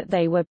believe that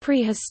they were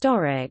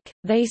prehistoric.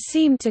 They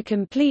seemed to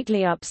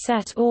completely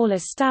upset all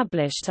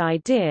established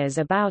ideas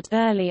about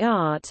early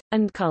art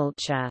and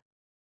culture.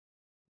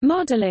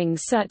 Modeling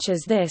such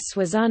as this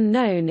was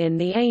unknown in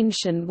the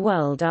ancient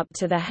world up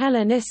to the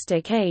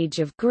Hellenistic age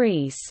of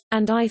Greece,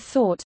 and I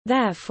thought,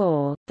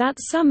 therefore, that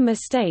some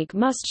mistake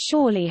must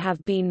surely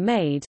have been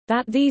made,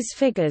 that these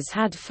figures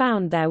had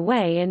found their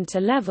way into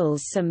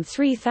levels some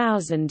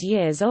 3,000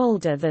 years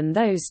older than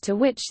those to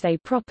which they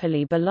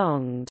properly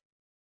belonged.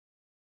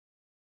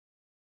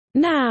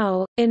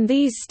 Now, in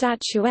these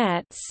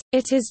statuettes,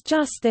 it is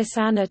just this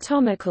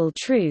anatomical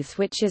truth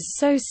which is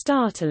so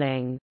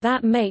startling,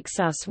 that makes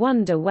us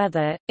wonder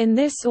whether, in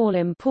this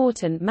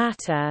all-important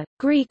matter,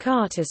 Greek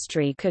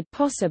artistry could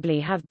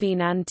possibly have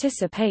been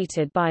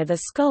anticipated by the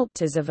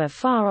sculptors of a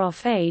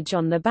far-off age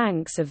on the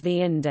banks of the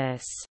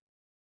Indus.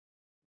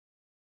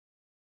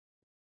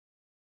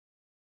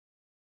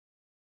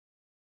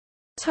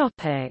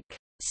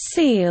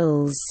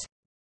 Seals.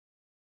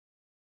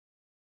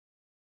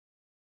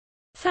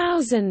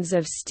 Thousands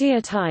of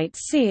steatite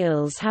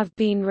seals have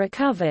been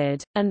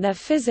recovered, and their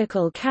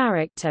physical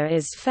character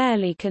is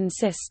fairly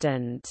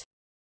consistent.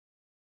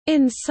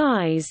 In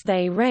size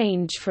they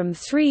range from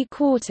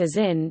 3/4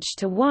 inch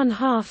to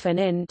 1/2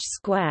 inch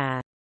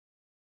square.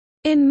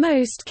 In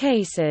most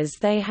cases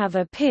they have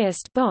a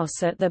pierced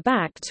boss at the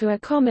back to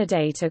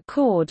accommodate a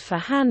cord for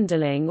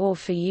handling or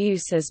for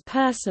use as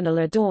personal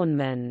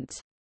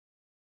adornment.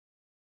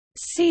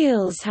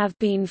 Seals have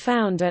been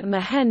found at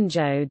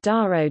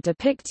Mohenjo-Daro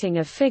depicting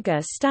a figure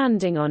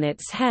standing on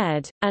its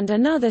head, and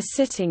another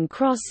sitting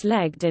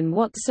cross-legged in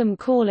what some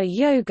call a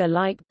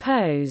yoga-like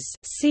pose,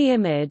 see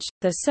image,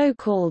 the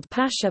so-called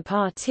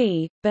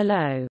Pashupati,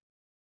 below.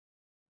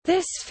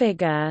 This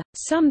figure,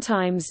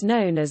 sometimes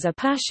known as a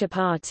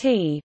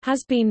Pashupati,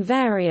 has been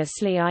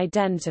variously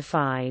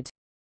identified.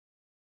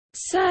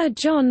 Sir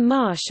John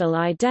Marshall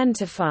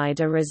identified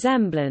a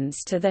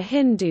resemblance to the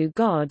Hindu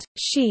god,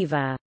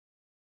 Shiva.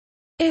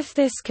 If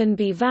this can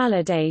be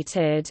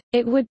validated,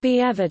 it would be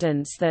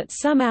evidence that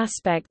some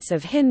aspects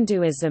of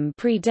Hinduism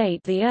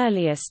predate the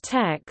earliest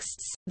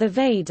texts. The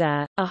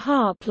Veda, a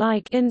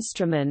harp-like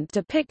instrument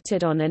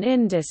depicted on an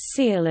Indus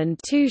seal, and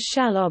two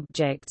shell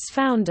objects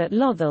found at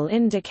Lothal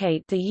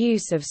indicate the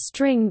use of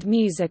stringed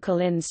musical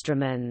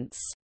instruments.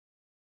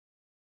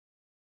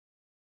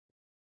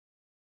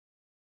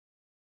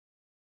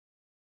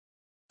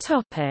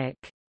 Topic: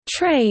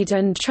 Trade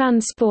and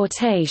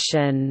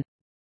transportation.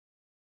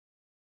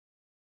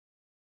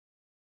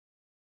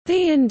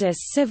 The Indus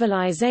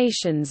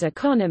civilization's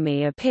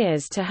economy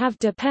appears to have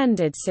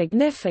depended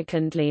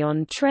significantly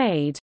on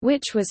trade,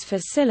 which was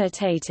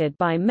facilitated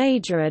by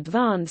major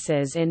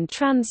advances in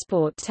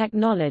transport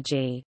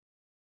technology.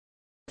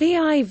 The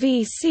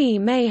IVC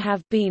may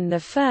have been the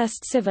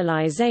first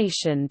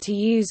civilization to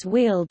use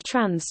wheeled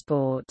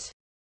transport.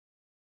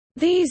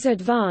 These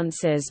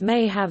advances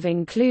may have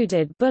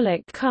included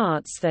bullock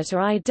carts that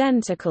are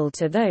identical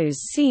to those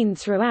seen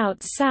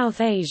throughout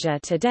South Asia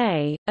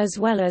today, as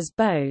well as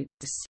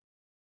boats.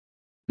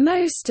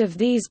 Most of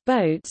these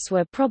boats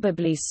were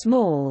probably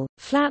small,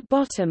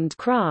 flat-bottomed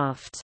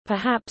craft,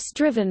 perhaps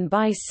driven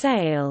by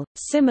sail,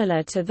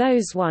 similar to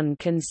those one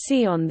can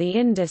see on the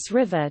Indus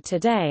River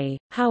today.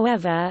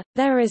 However,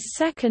 there is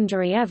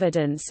secondary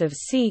evidence of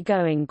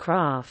sea-going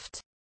craft.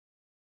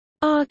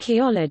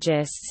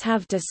 Archaeologists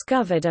have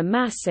discovered a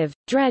massive,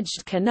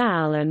 dredged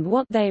canal and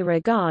what they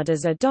regard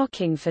as a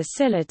docking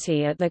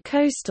facility at the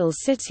coastal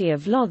city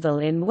of Lothal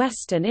in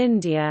western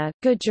India,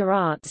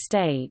 Gujarat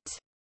state.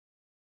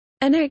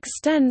 An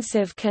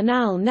extensive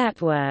canal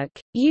network,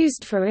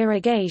 used for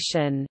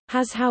irrigation,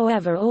 has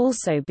however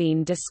also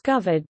been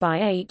discovered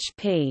by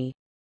H.P.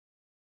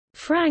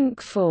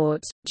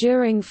 Frankfort,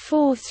 during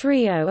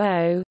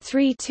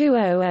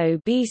 4300–3200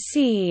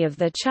 BCE of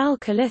the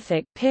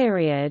Chalcolithic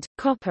period,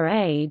 Copper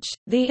Age.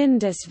 The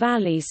Indus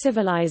Valley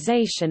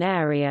Civilization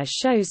area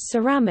shows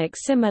ceramic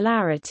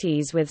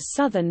similarities with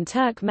southern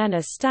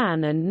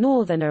Turkmenistan and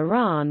northern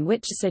Iran,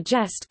 which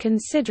suggest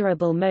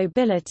considerable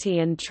mobility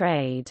and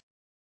trade.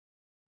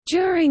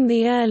 During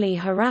the Early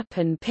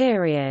Harappan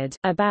period,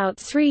 about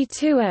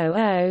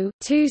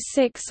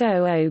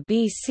 3200–2600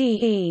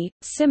 BCE,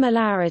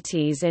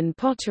 similarities in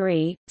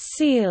pottery,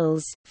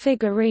 seals,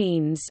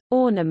 figurines,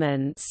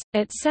 ornaments,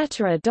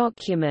 etc.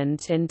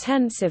 document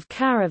intensive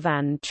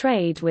caravan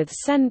trade with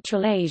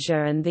Central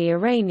Asia and the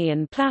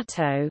Iranian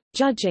plateau.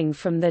 Judging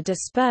from the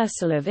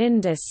dispersal of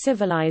Indus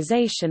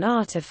civilization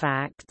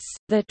artifacts,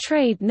 the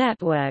trade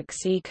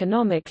networks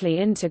economically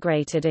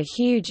integrated a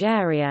huge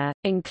area,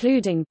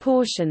 including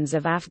portions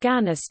of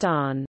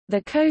Afghanistan,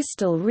 the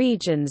coastal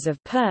regions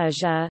of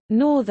Persia,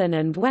 northern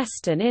and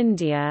western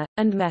India,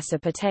 and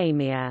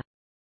Mesopotamia.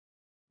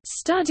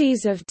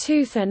 Studies of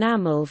tooth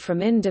enamel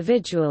from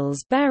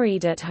individuals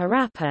buried at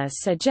Harappa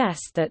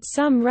suggest that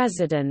some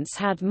residents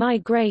had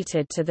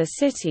migrated to the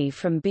city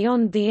from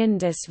beyond the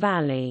Indus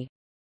Valley.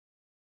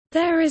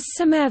 There is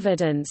some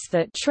evidence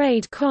that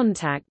trade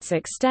contacts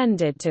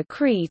extended to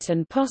Crete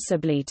and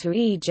possibly to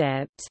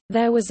Egypt.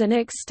 There was an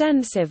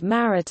extensive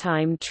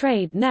maritime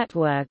trade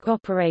network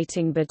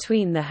operating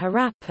between the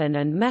Harappan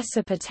and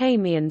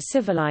Mesopotamian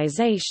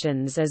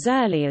civilizations as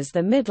early as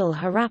the Middle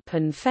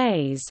Harappan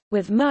phase,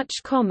 with much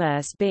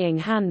commerce being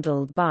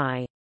handled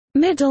by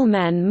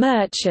middlemen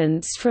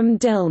merchants from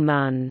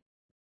Dilmun,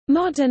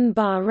 modern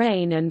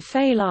Bahrain, and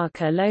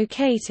Failaka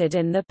located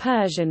in the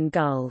Persian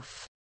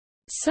Gulf.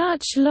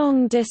 Such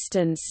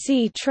long-distance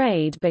sea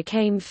trade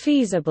became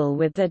feasible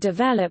with the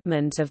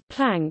development of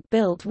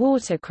plank-built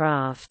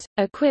watercraft,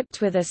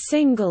 equipped with a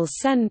single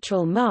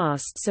central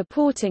mast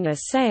supporting a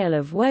sail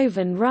of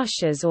woven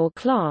rushes or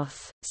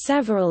cloth.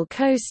 Several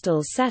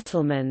coastal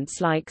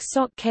settlements like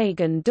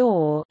Sokkagan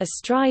Dor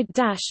astride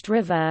Dasht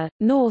River,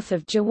 north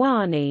of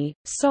Jawani,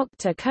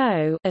 Sokta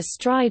Ko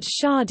astride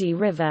Shadi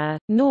River,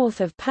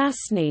 north of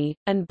Pasni,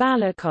 and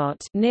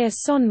Balakot near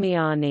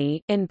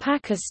Sonmiani in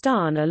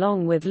Pakistan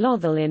along with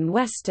Lothal in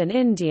western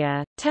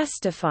India,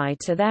 testify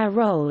to their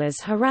role as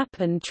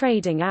Harappan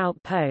trading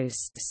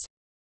outposts.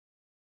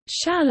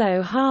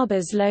 Shallow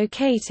harbours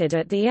located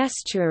at the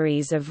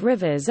estuaries of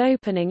rivers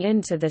opening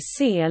into the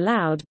sea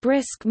allowed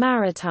brisk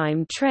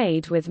maritime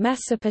trade with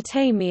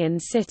Mesopotamian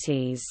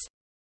cities.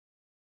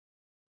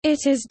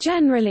 It is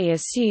generally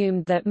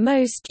assumed that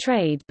most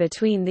trade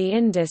between the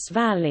Indus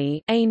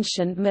Valley,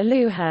 ancient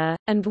Meluha,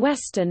 and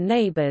western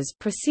neighbours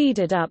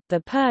proceeded up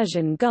the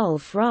Persian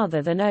Gulf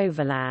rather than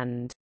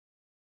overland.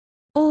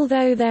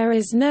 Although there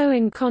is no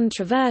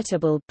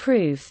incontrovertible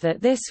proof that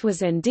this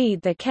was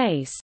indeed the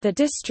case, the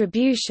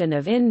distribution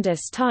of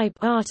Indus-type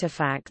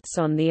artifacts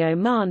on the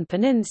Oman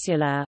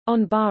Peninsula,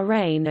 on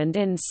Bahrain and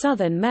in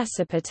southern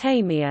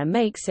Mesopotamia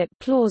makes it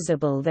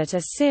plausible that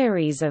a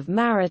series of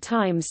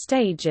maritime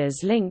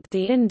stages linked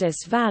the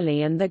Indus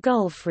Valley and the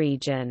Gulf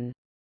region.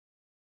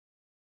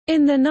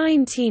 In the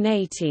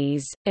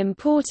 1980s,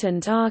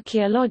 important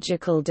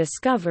archaeological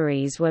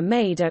discoveries were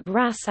made at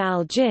Ras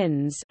Al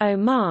Jins,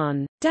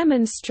 Oman,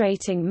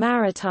 demonstrating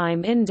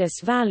maritime Indus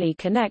Valley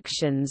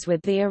connections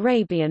with the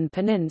Arabian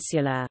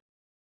Peninsula.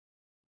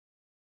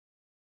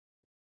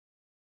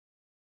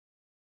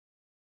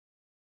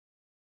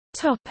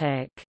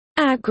 Topic: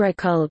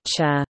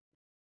 Agriculture.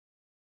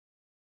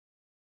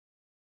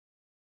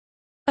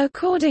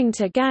 According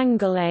to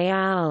Gangal et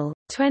al.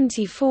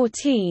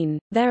 2014,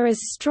 there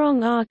is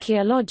strong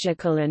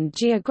archaeological and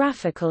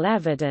geographical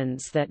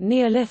evidence that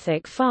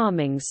Neolithic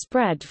farming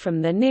spread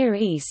from the Near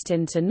East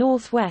into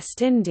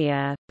northwest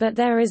India, but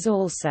there is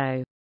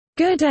also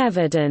good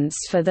evidence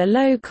for the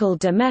local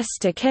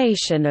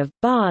domestication of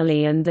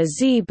barley and the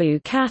zebu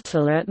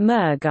cattle at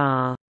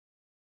Mehrgarh.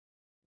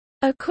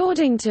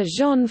 According to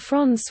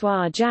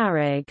Jean-François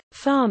Jarrig,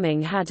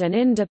 farming had an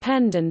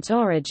independent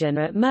origin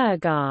at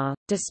Mehrgarh,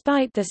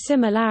 despite the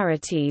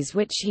similarities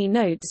which he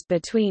notes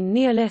between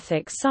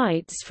Neolithic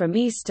sites from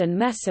eastern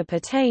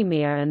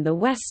Mesopotamia and the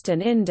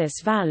western Indus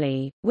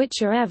Valley,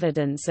 which are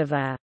evidence of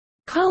a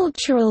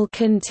cultural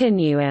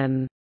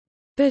continuum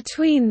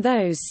between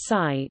those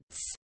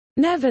sites.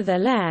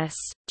 Nevertheless,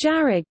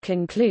 Jarrig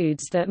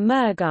concludes that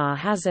Mehrgarh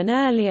has an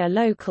earlier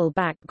local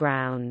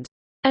background,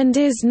 and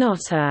is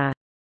not a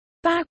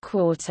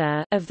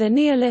backwater of the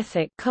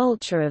Neolithic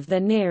culture of the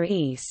Near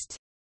East.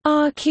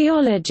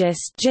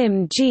 Archaeologist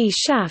Jim G.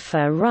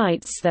 Schaffer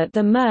writes that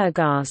the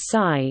Mehrgarh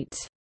site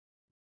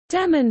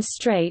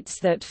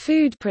demonstrates that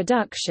food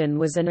production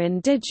was an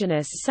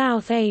indigenous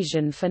South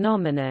Asian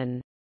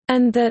phenomenon,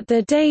 and that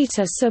the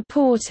data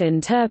support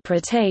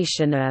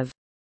interpretation of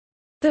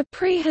the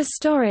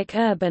prehistoric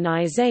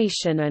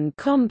urbanization and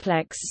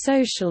complex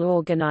social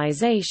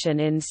organization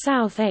in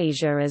South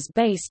Asia is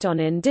based on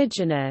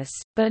indigenous,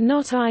 but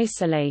not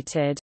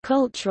isolated,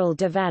 cultural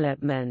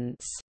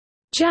developments.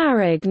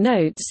 Jarrig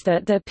notes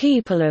that the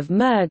people of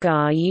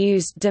Mehrgarh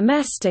used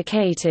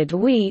domesticated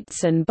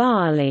wheats and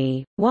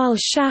barley, while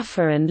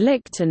Schaffer and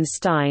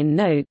Liechtenstein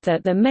note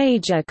that the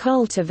major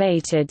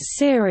cultivated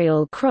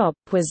cereal crop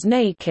was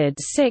naked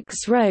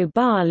 6-row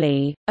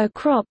barley, a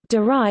crop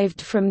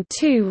derived from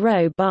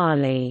 2-row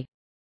barley.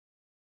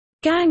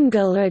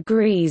 Gangal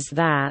agrees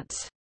that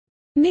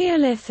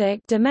Neolithic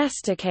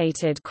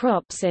domesticated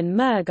crops in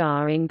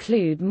Mehrgarh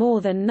include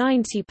more than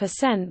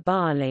 90%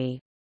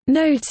 barley,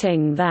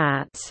 noting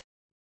that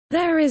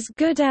there is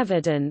good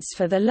evidence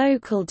for the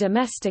local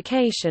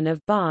domestication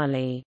of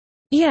barley.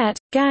 Yet,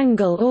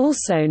 Gangal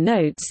also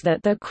notes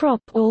that the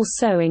crop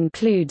also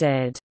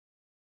included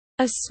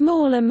a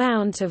small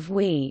amount of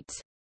wheat,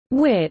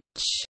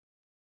 which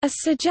are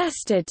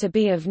suggested to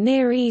be of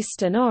Near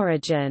Eastern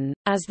origin,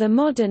 as the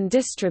modern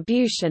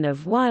distribution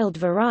of wild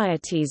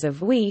varieties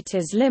of wheat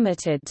is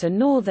limited to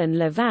northern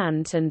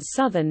Levant and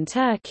southern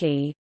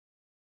Turkey.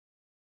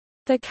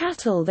 The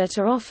cattle that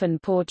are often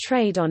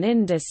portrayed on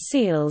Indus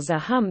seals are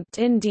humped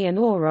Indian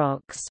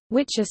aurochs,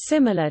 which are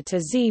similar to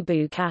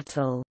zebu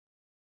cattle.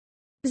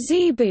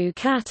 Zebu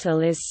cattle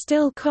is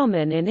still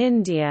common in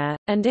India,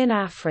 and in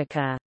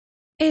Africa.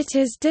 It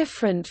is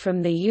different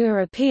from the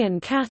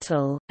European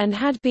cattle, and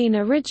had been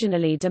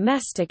originally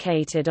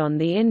domesticated on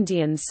the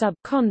Indian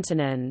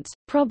subcontinent,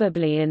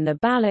 probably in the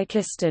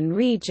Balochistan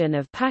region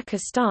of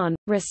Pakistan.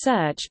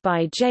 Research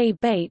by J.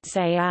 Bates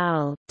et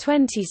al.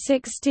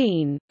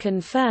 2016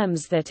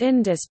 confirms that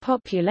Indus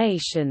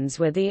populations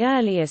were the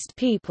earliest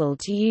people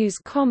to use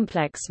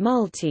complex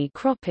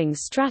multi-cropping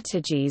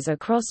strategies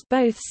across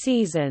both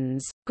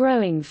seasons,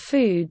 growing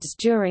foods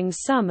during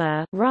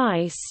summer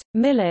rice,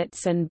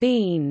 millets and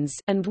beans,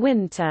 and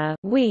winter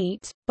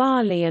wheat,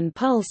 barley and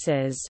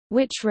pulses,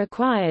 which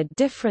required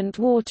different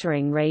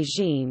watering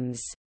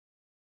regimes.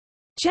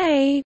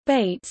 J.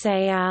 Bates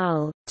et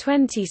al.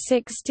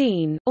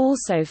 2016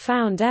 also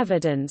found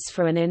evidence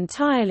for an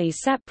entirely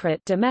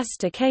separate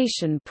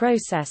domestication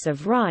process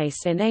of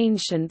rice in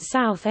ancient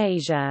South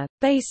Asia,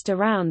 based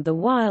around the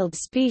wild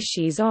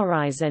species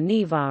Oryza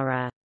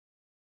nivara.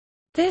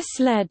 This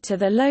led to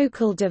the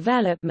local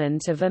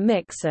development of a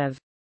mix of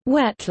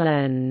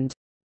wetland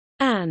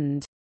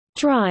and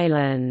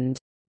dryland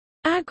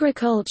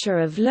agriculture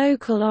of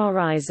local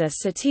Oryza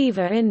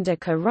sativa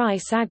indica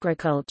rice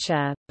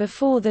agriculture,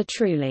 before the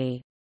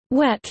truly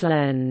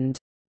wetland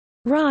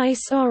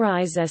rice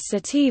Oryza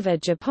sativa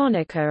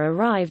japonica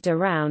arrived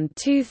around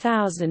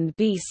 2000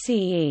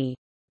 BCE.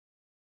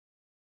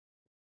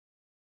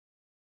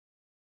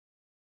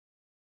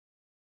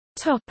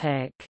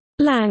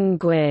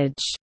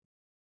 Language.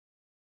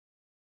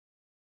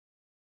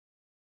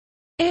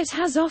 It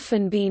has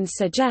often been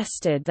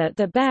suggested that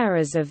the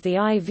bearers of the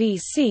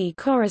IVC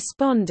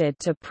corresponded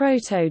to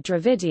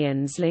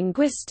Proto-Dravidians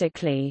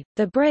linguistically,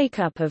 the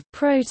breakup of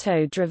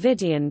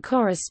Proto-Dravidian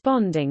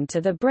corresponding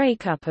to the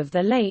breakup of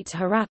the Late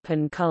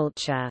Harappan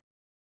culture.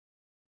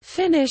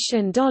 Finnish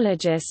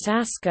Indologist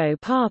Asko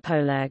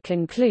Parpola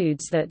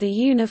concludes that the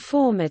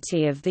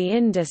uniformity of the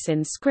Indus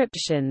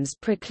inscriptions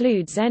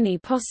precludes any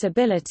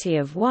possibility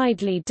of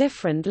widely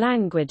different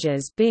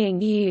languages being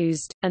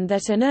used, and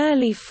that an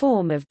early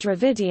form of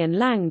Dravidian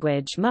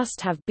language must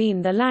have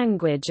been the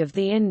language of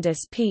the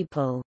Indus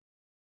people.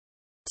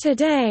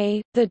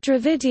 Today, the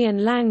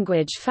Dravidian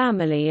language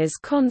family is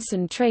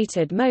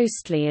concentrated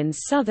mostly in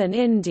southern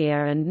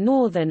India and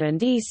northern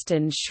and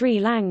eastern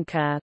Sri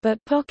Lanka,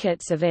 but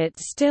pockets of it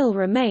still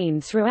remain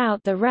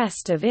throughout the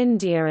rest of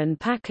India and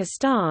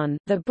Pakistan,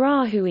 the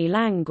Brahui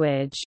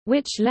language,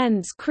 which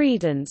lends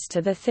credence to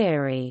the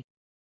theory.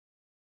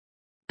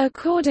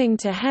 According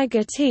to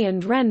Hegarty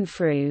and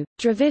Renfrew,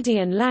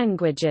 Dravidian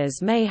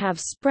languages may have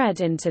spread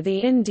into the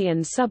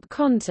Indian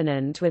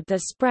subcontinent with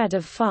the spread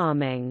of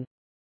farming.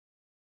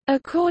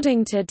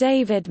 According to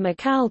David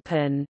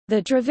McAlpin,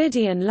 the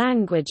Dravidian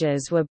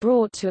languages were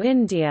brought to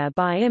India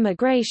by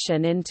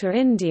immigration into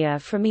India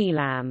from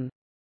Elam.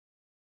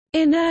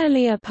 In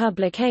earlier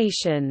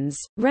publications,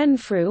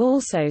 Renfrew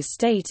also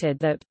stated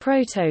that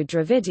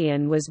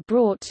Proto-Dravidian was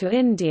brought to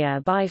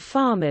India by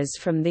farmers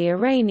from the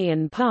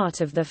Iranian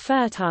part of the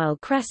Fertile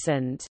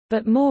Crescent,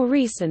 but more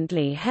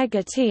recently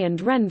Hegarty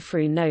and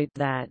Renfrew note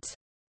that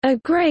a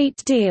great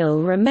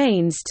deal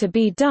remains to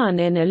be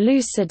done in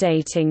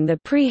elucidating the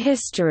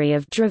prehistory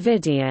of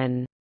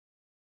Dravidian.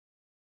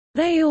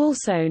 They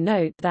also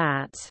note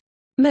that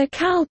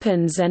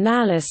McAlpin's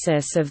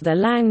analysis of the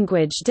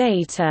language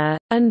data,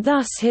 and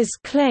thus his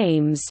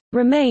claims,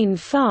 remain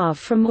far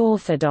from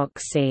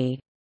orthodoxy.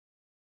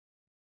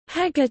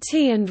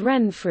 Hegarty and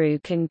Renfrew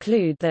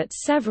conclude that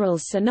several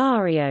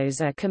scenarios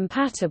are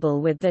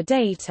compatible with the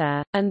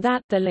data, and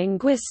that the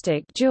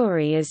linguistic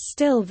jury is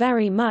still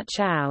very much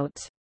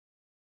out.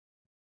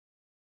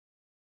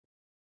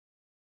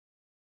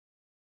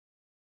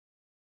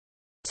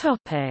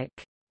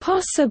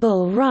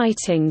 Possible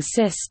writing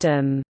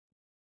system.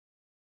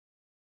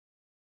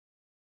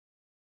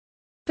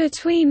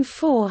 Between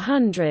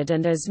 400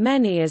 and as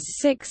many as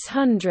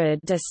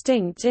 600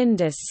 distinct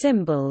Indus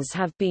symbols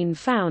have been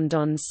found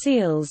on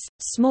seals,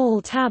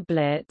 small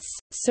tablets,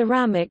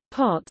 ceramic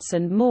pots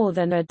and more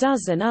than a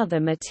dozen other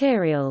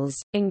materials,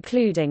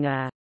 including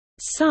a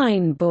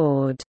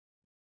signboard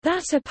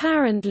that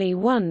apparently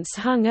once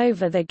hung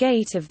over the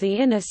gate of the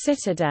inner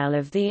citadel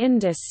of the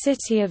Indus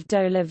city of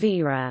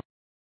Dholavira.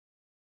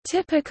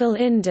 Typical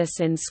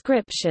Indus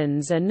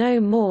inscriptions are no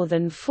more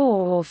than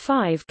 4 or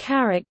 5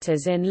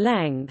 characters in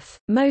length,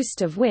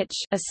 most of which,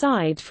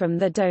 aside from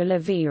the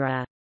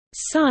Dholavira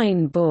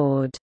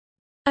signboard,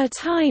 are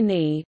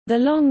tiny, the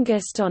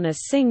longest on a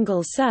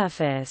single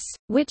surface,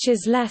 which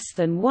is less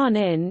than 1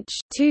 inch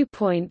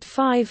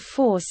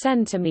 (2.54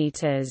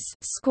 centimeters)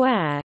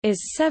 square,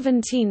 is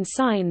 17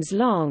 signs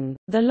long.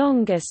 The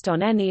longest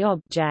on any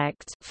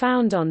object,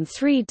 found on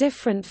 3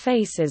 different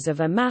faces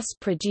of a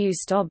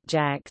mass-produced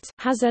object,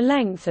 has a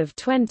length of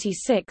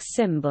 26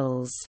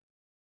 symbols.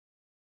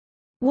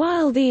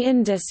 While the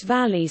Indus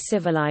Valley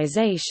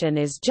Civilization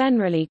is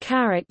generally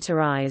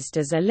characterized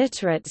as a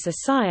literate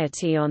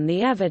society on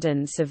the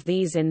evidence of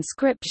these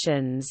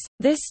inscriptions,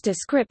 this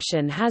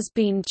description has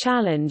been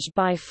challenged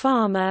by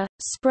Farmer,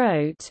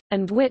 Sproat,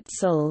 and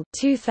Witzel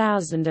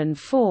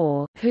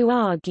 2004, who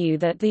argue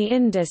that the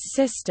Indus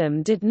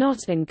system did not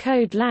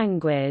encode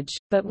language,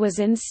 but was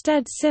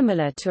instead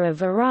similar to a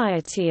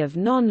variety of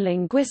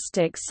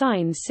non-linguistic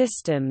sign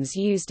systems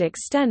used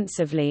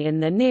extensively in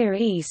the Near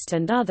East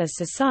and other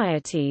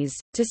societies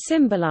to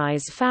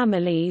symbolize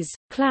families,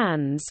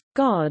 clans,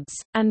 gods,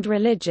 and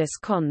religious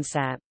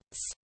concepts.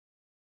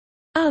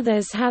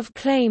 Others have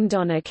claimed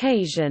on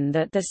occasion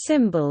that the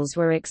symbols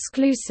were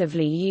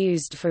exclusively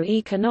used for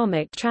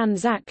economic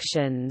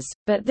transactions,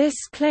 but this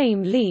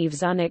claim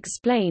leaves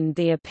unexplained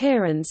the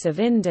appearance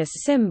of Indus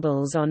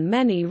symbols on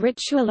many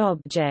ritual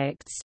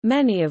objects,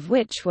 many of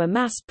which were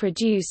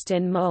mass-produced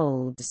in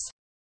molds.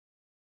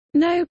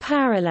 No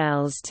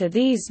parallels to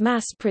these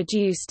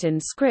mass-produced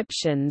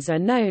inscriptions are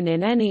known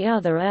in any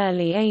other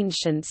early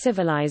ancient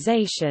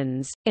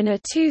civilizations. In a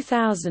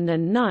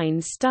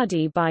 2009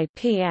 study by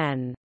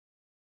P.N.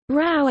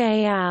 Rao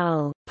et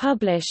al.,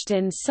 published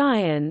in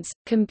Science,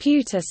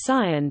 Computer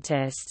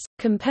Scientists,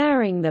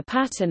 comparing the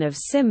pattern of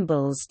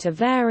symbols to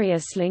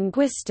various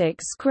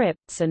linguistic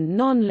scripts and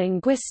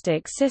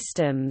non-linguistic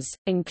systems,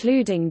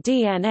 including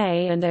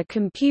DNA and a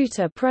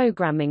computer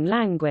programming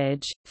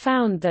language,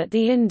 found that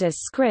the Indus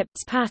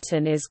script's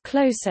pattern is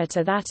closer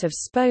to that of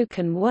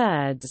spoken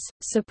words,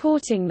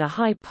 supporting the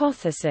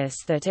hypothesis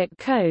that it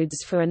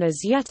codes for an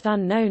as yet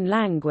unknown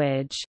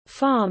language.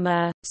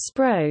 Farmer,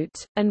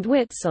 Sproat, and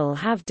Witzel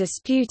have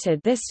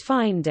disputed this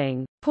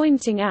finding,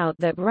 pointing out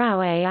that Rao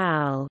et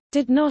al.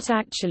 Did not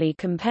actually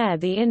compare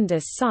the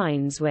Indus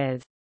signs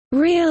with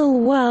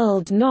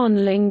real-world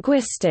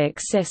non-linguistic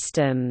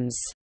systems,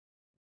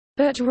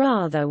 but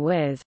rather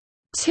with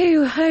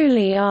two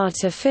wholly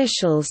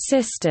artificial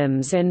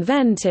systems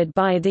invented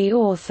by the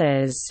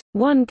authors,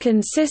 one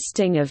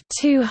consisting of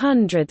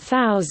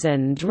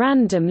 200,000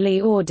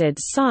 randomly ordered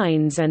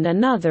signs and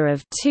another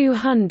of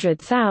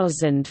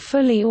 200,000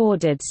 fully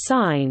ordered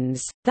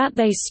signs, that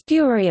they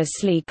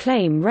spuriously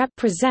claim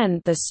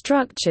represent the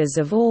structures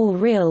of all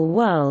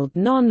real-world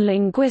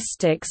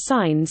non-linguistic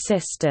sign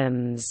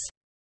systems.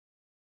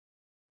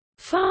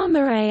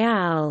 Farmer et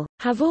al.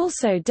 Have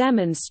also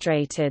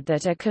demonstrated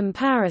that a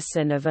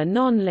comparison of a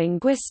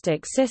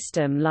non-linguistic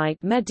system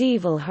like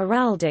medieval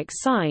heraldic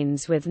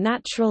signs with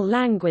natural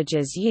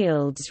languages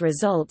yields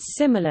results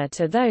similar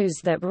to those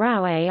that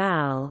Rao et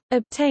al.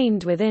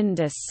 Obtained with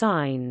Indus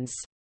signs.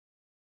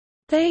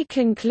 They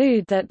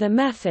conclude that the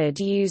method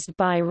used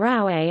by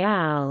Rao et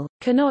al.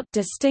 Cannot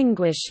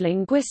distinguish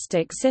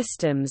linguistic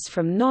systems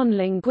from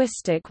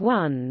non-linguistic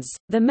ones.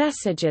 The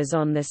messages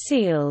on the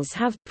seals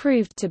have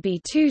proved to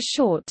be too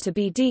short to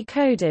be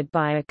decoded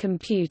by a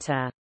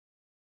computer.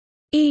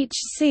 Each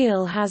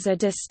seal has a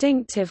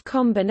distinctive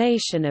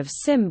combination of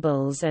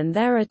symbols and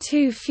there are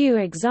too few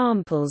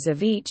examples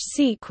of each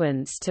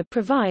sequence to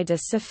provide a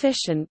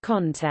sufficient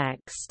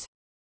context.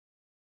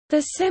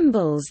 The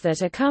symbols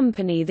that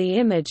accompany the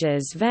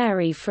images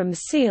vary from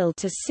seal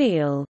to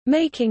seal,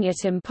 making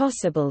it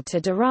impossible to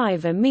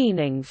derive a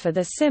meaning for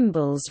the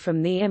symbols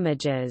from the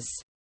images.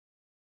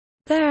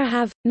 There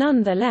have,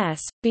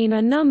 nonetheless, been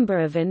a number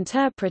of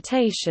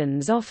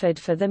interpretations offered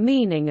for the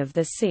meaning of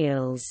the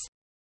seals.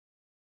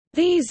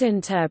 These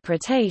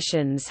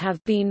interpretations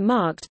have been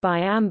marked by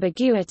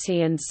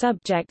ambiguity and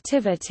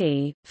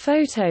subjectivity.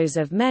 Photos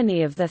of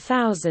many of the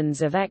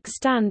thousands of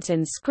extant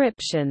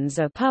inscriptions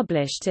are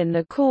published in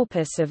the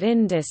Corpus of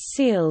Indus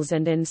Seals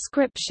and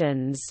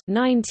Inscriptions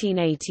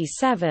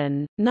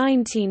 1987,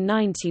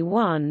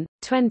 1991,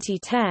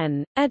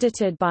 2010,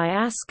 edited by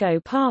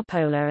Asko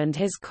Parpola and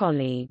his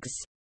colleagues.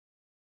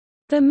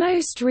 The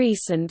most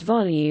recent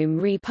volume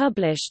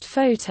republished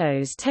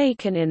photos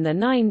taken in the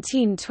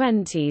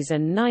 1920s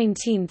and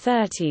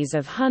 1930s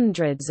of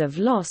hundreds of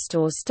lost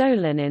or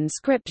stolen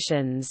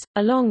inscriptions,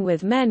 along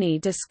with many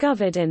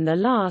discovered in the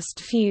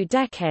last few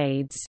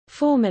decades.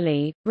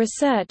 Formerly,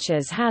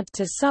 researchers had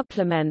to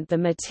supplement the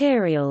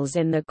materials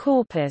in the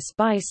corpus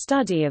by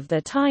study of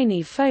the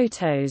tiny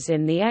photos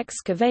in the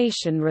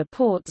excavation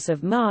reports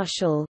of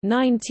Marshall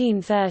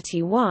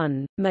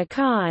 1931,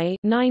 Mackay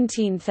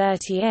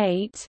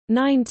 1938,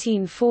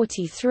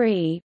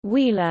 1943,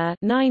 Wheeler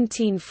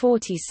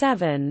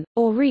 1947,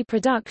 or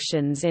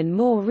reproductions in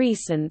more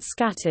recent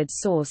scattered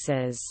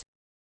sources.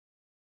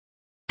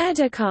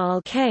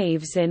 Edakal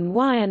caves in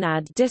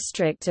Wayanad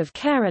district of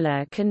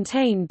Kerala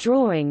contain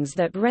drawings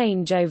that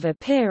range over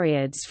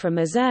periods from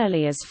as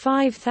early as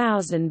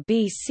 5000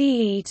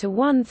 BCE to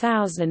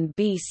 1000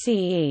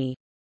 BCE.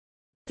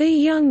 The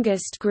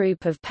youngest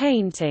group of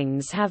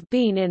paintings have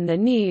been in the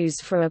news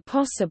for a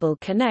possible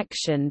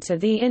connection to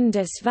the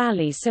Indus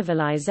Valley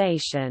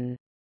Civilization.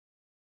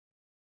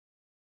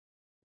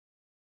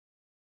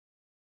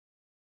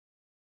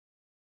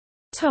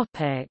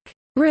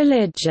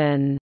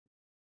 Religion.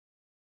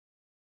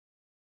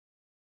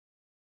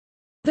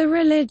 The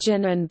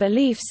religion and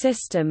belief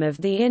system of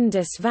the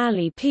Indus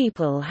Valley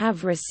people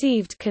have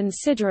received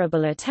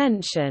considerable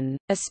attention,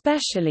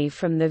 especially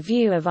from the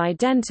view of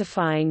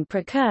identifying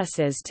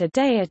precursors to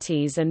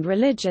deities and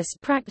religious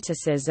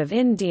practices of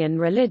Indian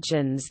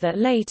religions that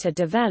later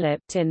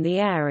developed in the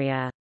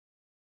area.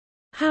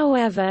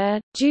 However,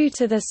 due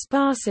to the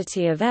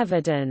sparsity of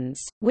evidence,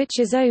 which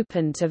is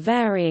open to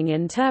varying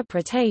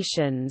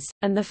interpretations,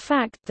 and the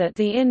fact that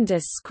the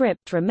Indus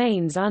script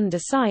remains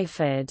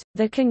undeciphered,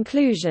 the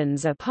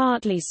conclusions are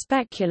partly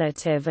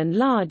speculative and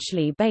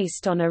largely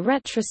based on a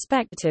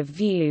retrospective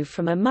view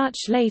from a much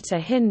later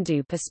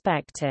Hindu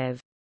perspective.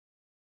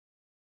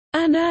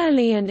 An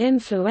early and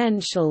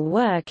influential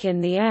work in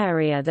the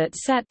area that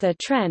set the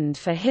trend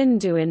for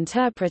Hindu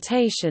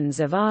interpretations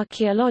of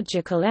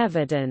archaeological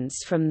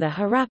evidence from the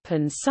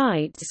Harappan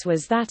sites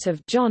was that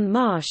of John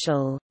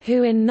Marshall,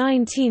 who in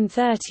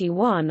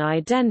 1931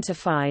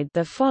 identified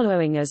the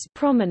following as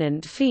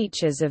prominent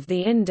features of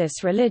the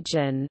Indus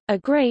religion: a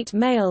great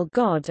male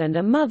god and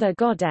a mother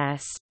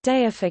goddess,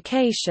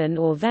 deification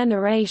or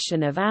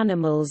veneration of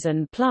animals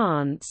and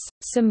plants,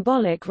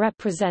 symbolic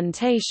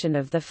representation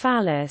of the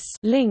phallus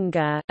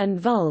and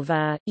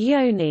vulva,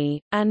 yoni,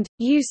 and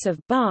use of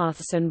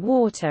baths and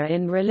water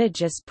in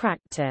religious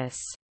practice.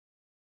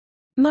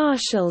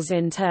 Marshall's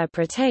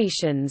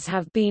interpretations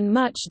have been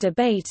much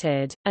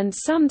debated, and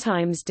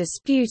sometimes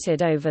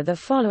disputed over the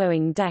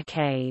following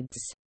decades.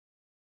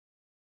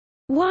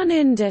 One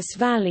Indus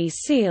Valley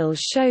seal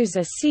shows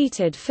a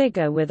seated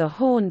figure with a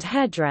horned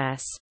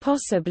headdress,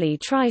 possibly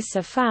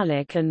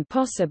tricephalic and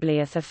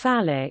possibly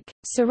athephalic,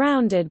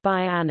 surrounded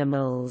by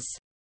animals.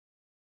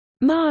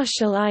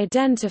 Marshall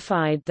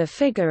identified the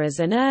figure as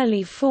an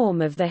early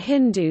form of the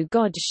Hindu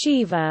god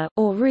Shiva,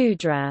 or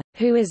Rudra,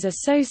 who is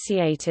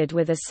associated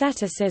with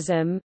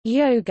asceticism,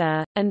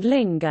 yoga, and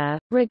linga,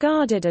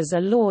 regarded as a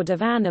lord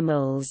of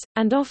animals,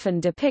 and often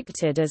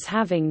depicted as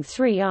having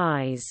 3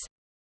 eyes.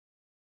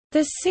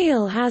 The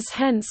seal has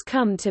hence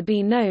come to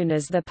be known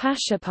as the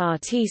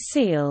Pashupati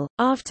seal,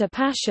 after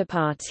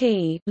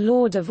Pashupati,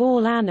 lord of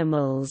all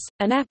animals,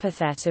 an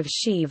epithet of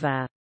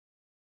Shiva.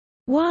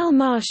 While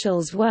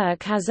Marshall's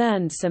work has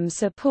earned some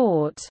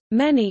support,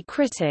 many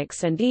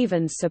critics and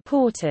even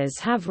supporters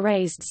have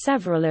raised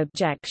several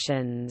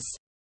objections.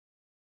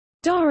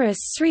 Doris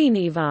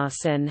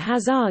Srinivasan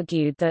has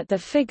argued that the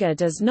figure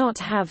does not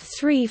have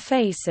 3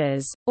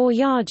 faces, or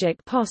yogic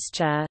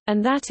posture,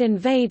 and that in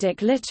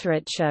Vedic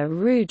literature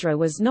Rudra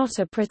was not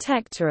a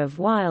protector of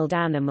wild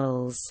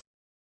animals.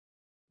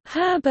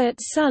 Herbert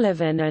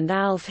Sullivan and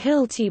Alf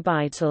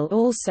Hiltebeitel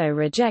also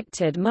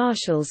rejected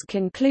Marshall's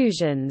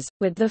conclusions,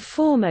 with the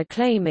former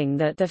claiming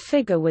that the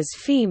figure was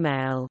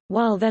female,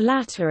 while the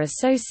latter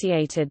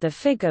associated the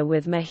figure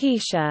with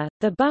Mahisha,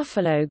 the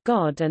buffalo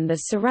god, and the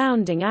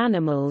surrounding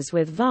animals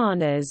with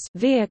varnas,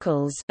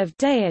 vehicles of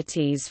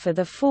deities for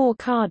the 4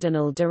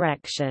 cardinal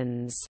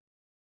directions.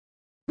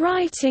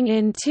 Writing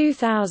in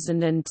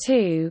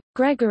 2002,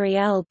 Gregory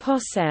L.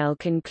 Possehl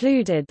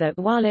concluded that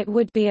while it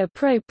would be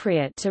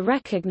appropriate to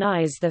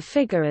recognize the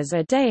figure as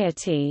a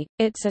deity,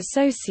 its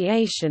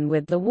association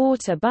with the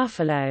water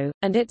buffalo,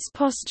 and its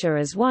posture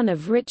as one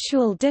of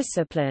ritual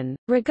discipline,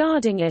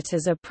 regarding it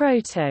as a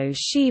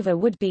proto-Shiva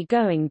would be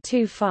going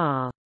too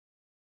far.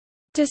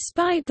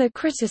 Despite the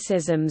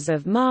criticisms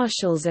of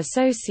Marshall's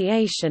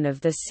association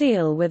of the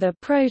seal with a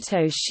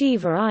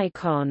proto-Shiva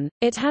icon,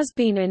 it has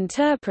been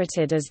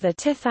interpreted as the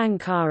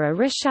Tirthankara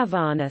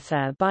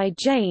Rishabhanatha by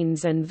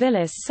Jains and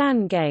Vilas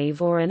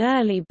Sangave, or an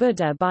early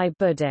Buddha by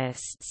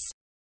Buddhists.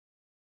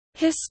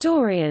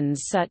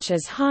 Historians such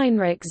as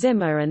Heinrich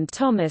Zimmer and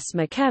Thomas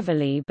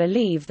McEvilley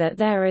believe that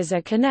there is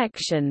a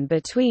connection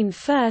between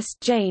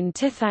first Jain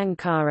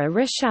Tirthankara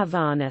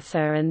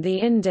Rishabhanatha and the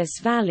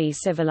Indus Valley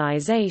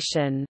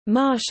civilization.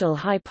 Marshall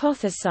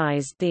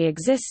hypothesized the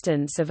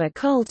existence of a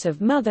cult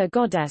of mother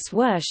goddess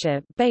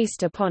worship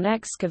based upon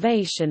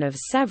excavation of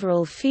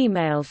several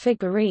female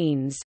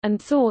figurines, and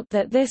thought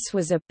that this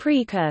was a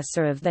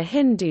precursor of the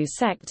Hindu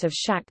sect of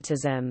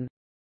Shaktism.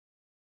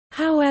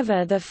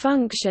 However, the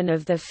function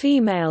of the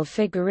female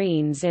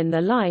figurines in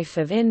the life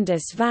of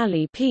Indus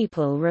Valley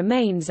people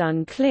remains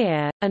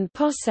unclear, and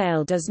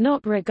Possehl does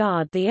not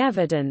regard the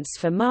evidence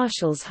for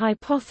Marshall's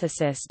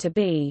hypothesis to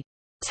be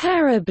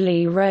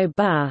terribly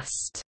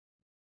robust.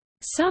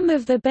 Some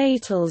of the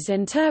Beitels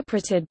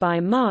interpreted by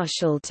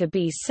Marshall to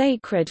be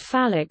sacred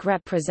phallic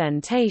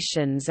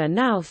representations are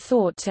now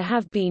thought to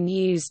have been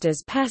used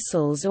as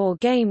pestles or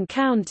game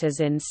counters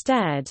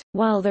instead,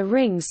 while the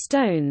ring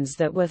stones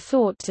that were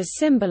thought to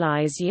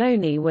symbolize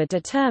yoni were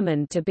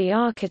determined to be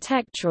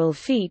architectural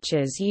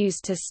features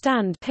used to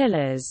stand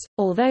pillars,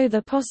 although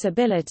the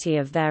possibility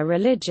of their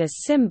religious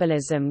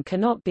symbolism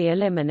cannot be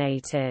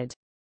eliminated.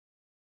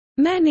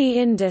 Many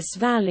Indus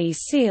Valley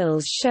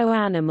seals show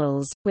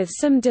animals, with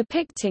some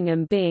depicting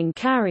them being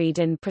carried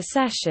in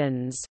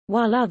processions,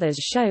 while others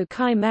show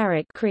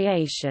chimeric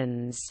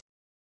creations.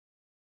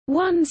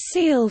 One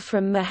seal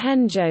from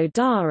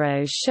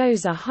Mohenjo-Daro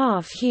shows a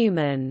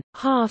half-human,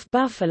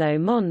 half-buffalo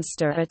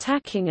monster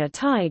attacking a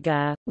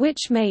tiger,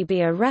 which may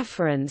be a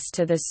reference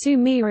to the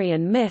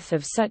Sumerian myth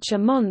of such a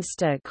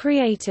monster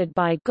created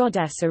by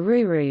goddess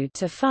Aruru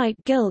to fight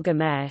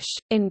Gilgamesh.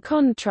 In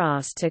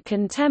contrast to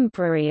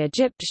contemporary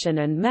Egyptian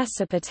and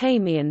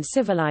Mesopotamian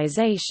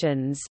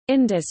civilizations,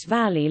 Indus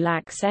Valley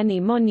lacks any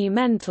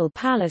monumental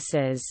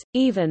palaces,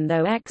 even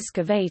though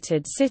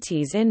excavated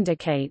cities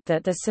indicate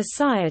that the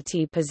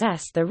society possessed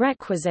the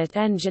requisite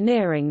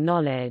engineering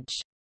knowledge.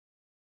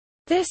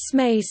 This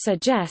may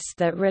suggest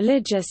that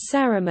religious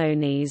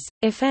ceremonies,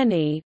 if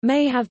any,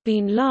 may have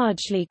been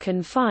largely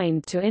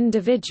confined to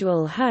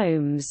individual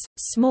homes,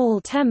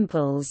 small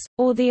temples,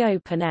 or the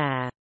open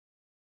air.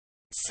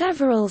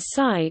 Several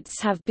sites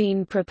have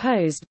been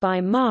proposed by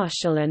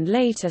Marshall and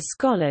later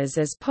scholars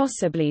as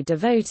possibly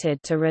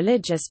devoted to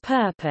religious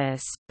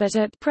purpose, but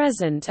at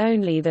present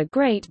only the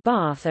Great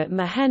Bath at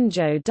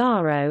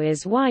Mohenjo-Daro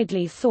is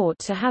widely thought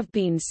to have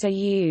been so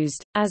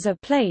used, as a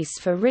place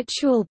for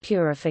ritual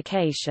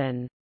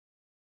purification.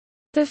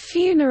 The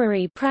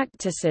funerary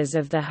practices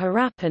of the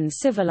Harappan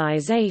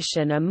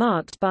civilization are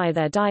marked by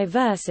their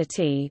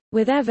diversity,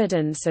 with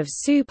evidence of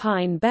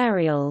supine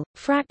burial,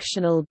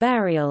 fractional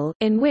burial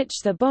in which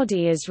the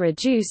body is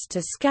reduced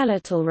to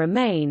skeletal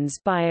remains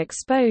by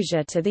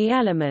exposure to the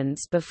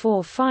elements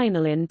before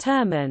final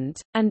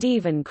interment, and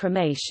even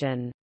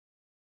cremation.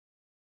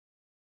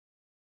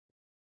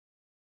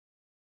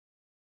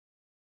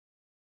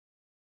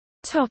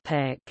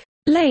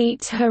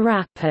 Late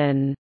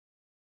Harappan.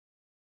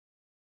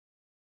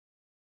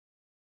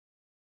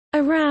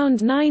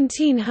 Around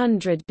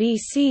 1900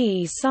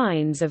 BCE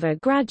signs of a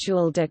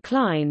gradual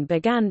decline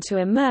began to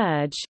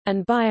emerge,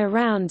 and by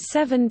around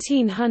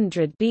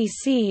 1700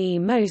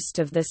 BCE most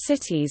of the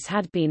cities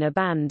had been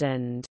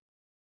abandoned.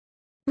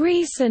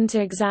 Recent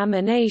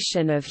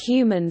examination of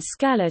human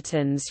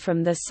skeletons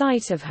from the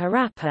site of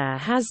Harappa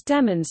has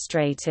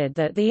demonstrated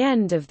that the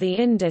end of the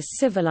Indus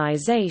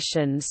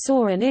civilization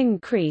saw an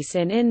increase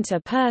in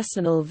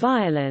interpersonal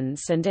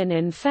violence and in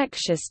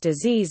infectious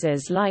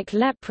diseases like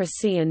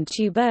leprosy and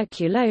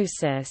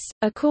tuberculosis,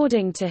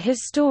 according to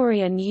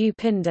historian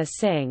Upinder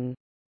Singh.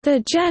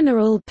 The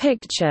general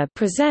picture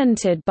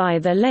presented by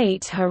the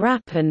Late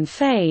Harappan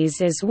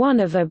phase is one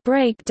of a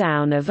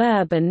breakdown of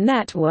urban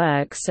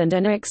networks and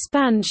an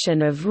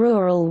expansion of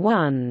rural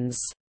ones.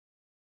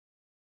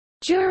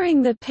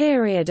 During the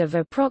period of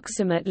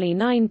approximately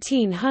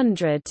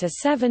 1900 to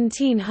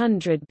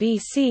 1700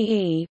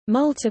 BCE,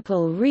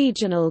 multiple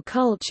regional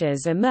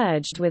cultures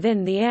emerged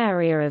within the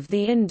area of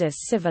the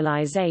Indus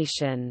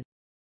civilization.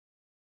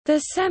 The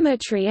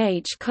cemetery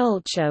H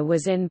culture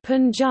was in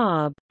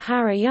Punjab,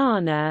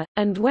 Haryana,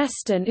 and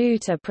western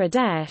Uttar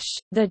Pradesh,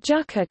 the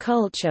Jukka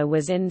culture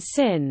was in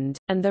Sindh,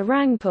 and the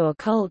Rangpur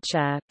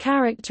culture,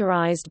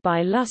 characterized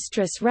by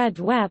lustrous red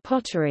ware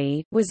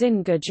pottery, was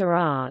in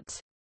Gujarat.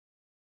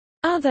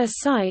 Other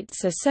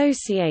sites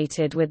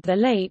associated with the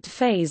late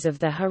phase of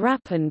the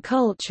Harappan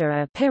culture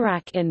are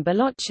Perak in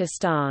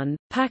Balochistan,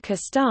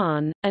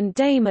 Pakistan, and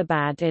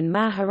Daimabad in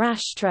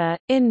Maharashtra,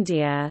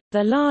 India.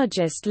 The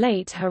largest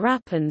late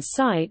Harappan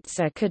sites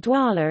are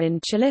Kadwala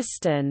in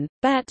Chalistan,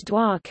 Bet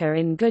Dwarka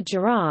in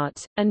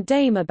Gujarat, and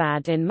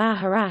Daimabad in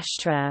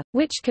Maharashtra,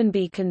 which can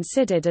be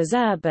considered as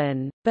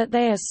urban, but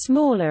they are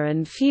smaller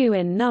and few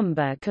in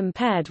number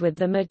compared with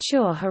the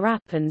mature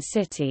Harappan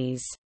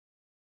cities.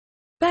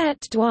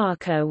 Bet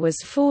Dwarka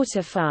was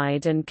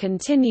fortified and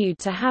continued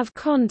to have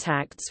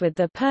contacts with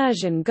the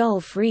Persian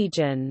Gulf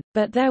region,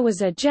 but there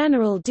was a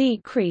general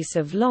decrease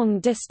of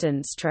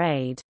long-distance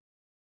trade.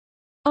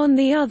 On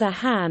the other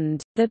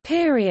hand, the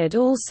period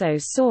also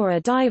saw a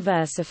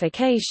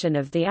diversification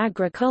of the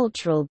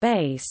agricultural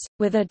base,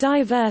 with a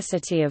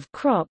diversity of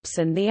crops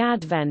and the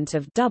advent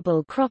of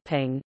double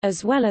cropping,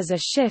 as well as a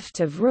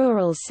shift of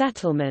rural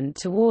settlement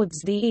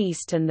towards the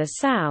east and the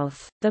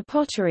south. The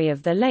pottery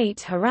of the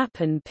late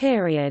Harappan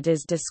period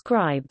is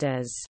described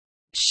as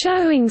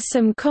showing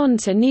some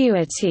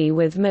continuity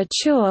with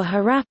mature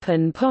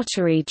Harappan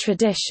pottery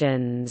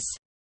traditions,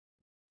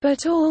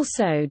 but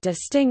also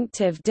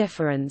distinctive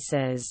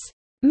differences.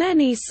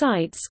 Many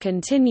sites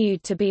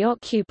continued to be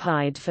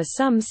occupied for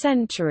some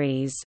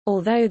centuries,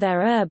 although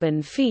their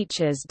urban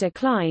features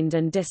declined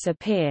and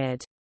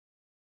disappeared.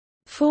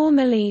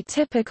 Formerly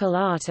typical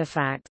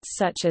artifacts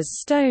such as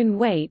stone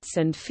weights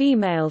and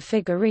female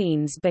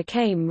figurines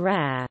became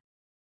rare.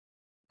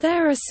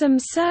 There are some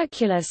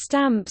circular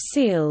stamp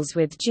seals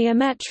with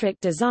geometric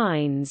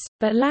designs,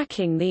 but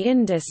lacking the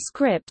Indus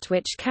script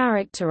which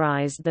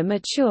characterized the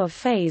mature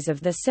phase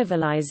of the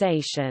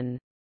civilization.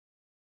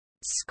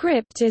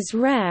 Script is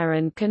rare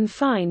and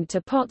confined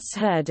to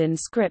potsherd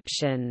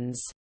inscriptions.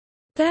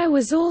 There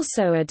was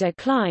also a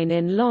decline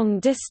in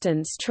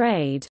long-distance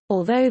trade,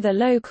 although the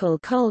local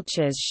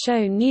cultures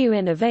show new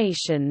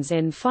innovations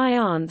in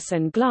faience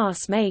and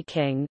glass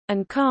making,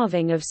 and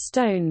carving of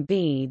stone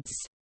beads.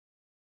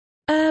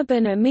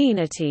 Urban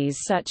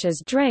amenities such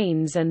as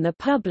drains and the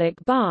public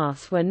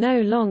bath were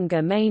no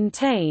longer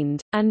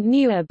maintained, and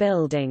newer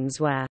buildings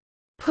were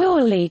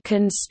poorly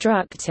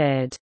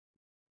constructed.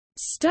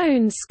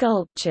 Stone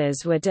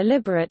sculptures were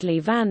deliberately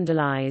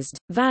vandalized,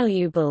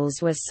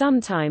 valuables were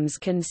sometimes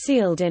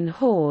concealed in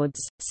hoards,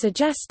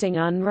 suggesting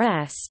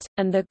unrest,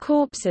 and the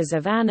corpses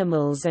of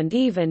animals and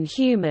even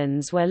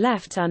humans were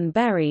left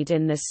unburied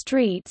in the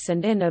streets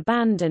and in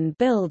abandoned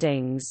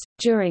buildings.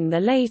 During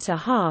the later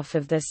half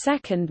of the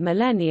second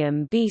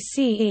millennium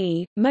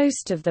BCE,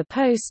 most of the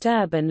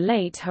post-urban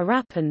Late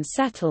Harappan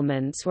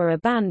settlements were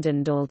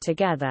abandoned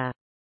altogether.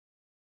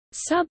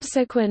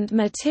 Subsequent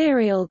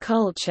material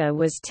culture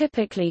was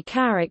typically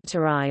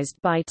characterized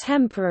by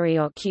temporary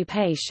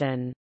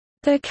occupation,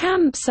 the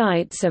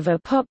campsites of a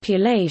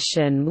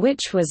population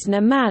which was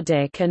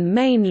nomadic and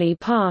mainly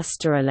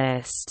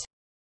pastoralist,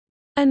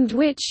 and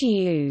which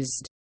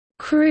used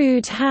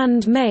crude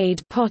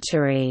hand-made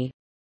pottery.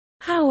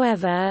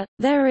 However,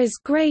 there is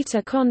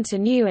greater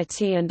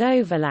continuity and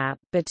overlap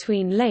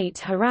between Late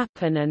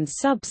Harappan and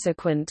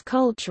subsequent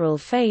cultural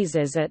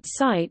phases at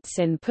sites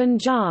in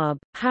Punjab,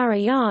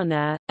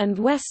 Haryana, and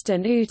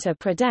western Uttar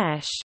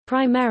Pradesh,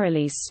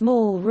 primarily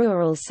small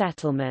rural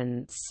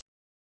settlements.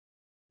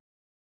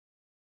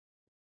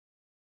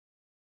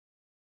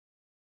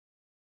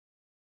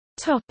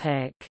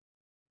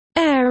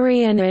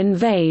 Aryan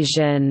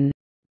invasion.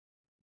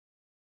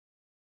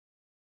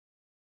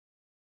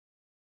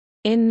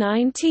 In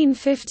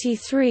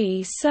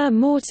 1953, Sir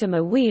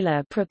Mortimer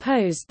Wheeler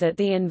proposed that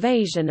the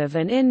invasion of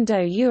an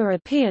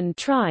Indo-European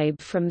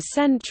tribe from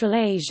Central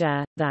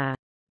Asia, the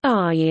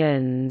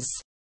Aryans,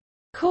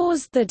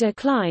 caused the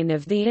decline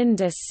of the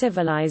Indus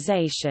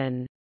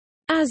civilization.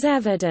 As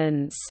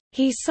evidence,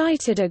 he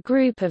cited a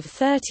group of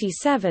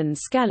 37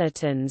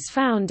 skeletons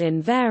found in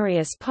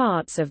various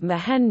parts of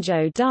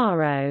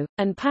Mohenjo-Daro,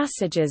 and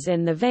passages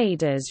in the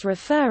Vedas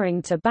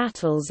referring to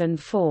battles and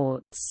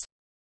forts.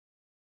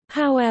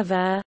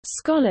 However,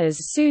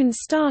 scholars soon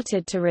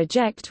started to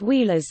reject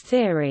Wheeler's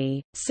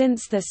theory,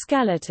 since the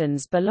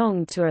skeletons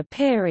belonged to a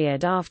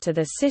period after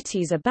the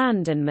city's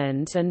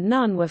abandonment and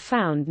none were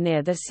found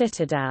near the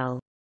citadel.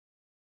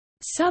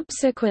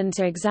 Subsequent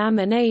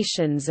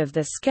examinations of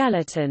the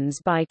skeletons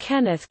by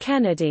Kenneth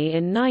Kennedy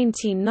in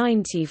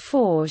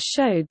 1994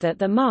 showed that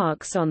the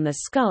marks on the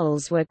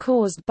skulls were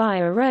caused by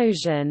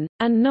erosion,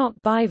 and not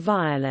by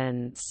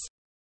violence.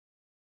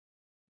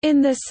 In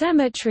the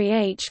cemetery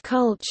H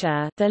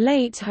culture, the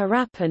Late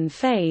Harappan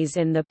phase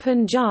in the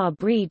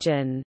Punjab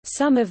region,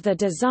 some of the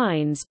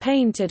designs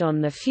painted on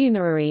the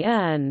funerary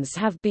urns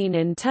have been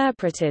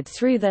interpreted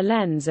through the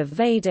lens of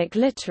Vedic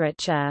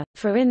literature,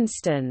 for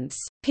instance,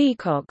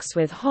 peacocks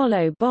with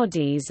hollow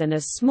bodies and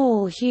a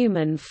small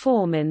human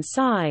form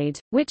inside,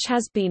 which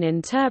has been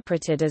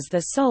interpreted as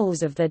the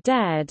souls of the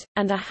dead,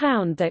 and a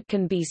hound that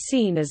can be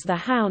seen as the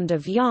hound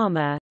of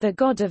Yama, the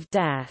god of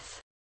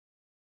death.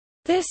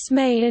 This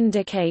may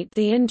indicate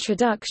the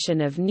introduction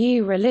of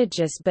new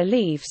religious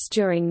beliefs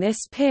during this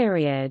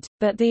period,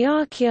 but the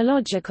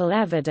archaeological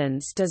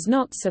evidence does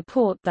not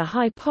support the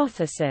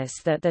hypothesis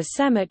that the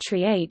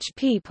cemetery H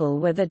people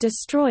were the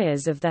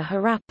destroyers of the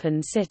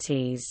Harappan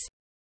cities.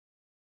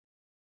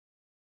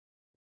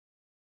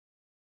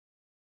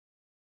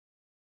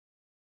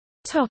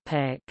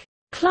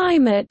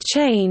 Climate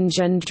change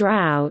and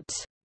drought.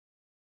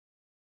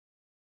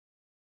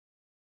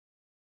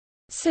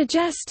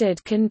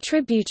 Suggested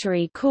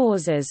contributory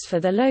causes for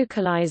the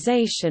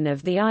localization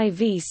of the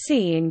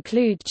IVC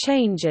include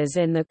changes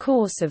in the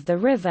course of the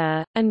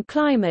river, and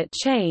climate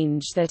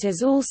change that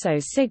is also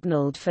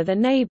signaled for the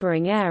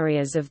neighboring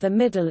areas of the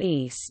Middle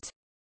East.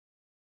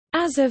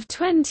 As of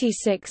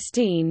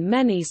 2016,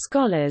 many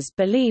scholars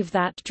believe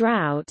that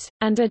drought,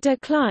 and a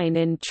decline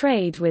in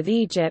trade with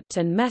Egypt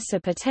and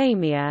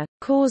Mesopotamia,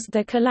 caused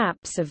the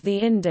collapse of the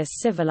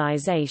Indus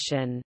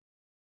civilization.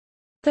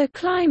 The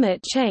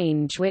climate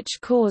change which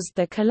caused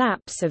the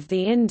collapse of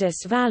the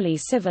Indus Valley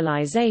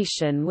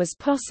civilization was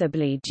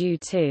possibly due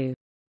to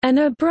an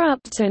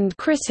abrupt and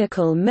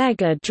critical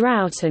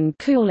mega-drought and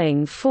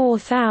cooling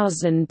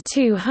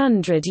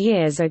 4,200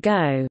 years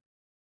ago,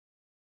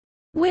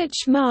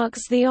 which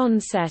marks the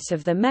onset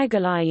of the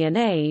Meghalaya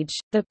Age,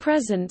 the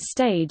present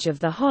stage of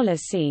the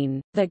Holocene.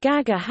 The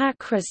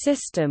Gagga-Hakra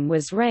system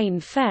was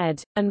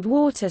rain-fed, and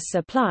water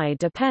supply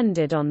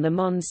depended on the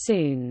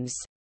monsoons.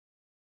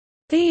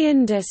 The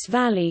Indus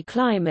Valley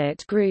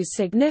climate grew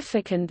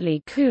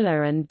significantly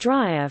cooler and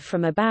drier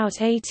from about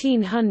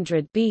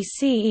 1800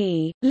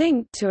 BCE,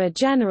 linked to a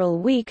general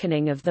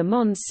weakening of the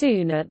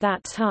monsoon at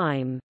that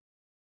time.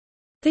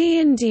 The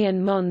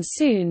Indian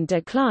monsoon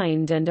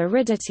declined and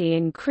aridity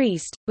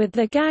increased, with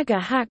the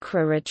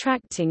Gagga-Hakra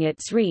retracting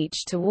its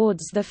reach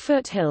towards the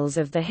foothills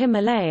of the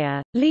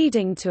Himalaya,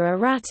 leading to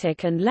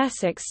erratic and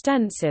less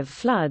extensive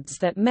floods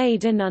that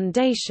made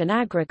inundation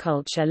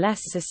agriculture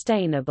less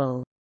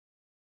sustainable.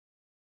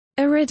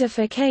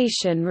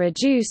 Aridification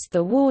reduced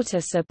the water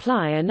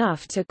supply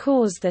enough to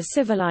cause the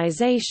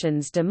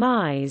civilization's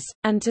demise,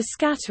 and to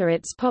scatter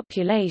its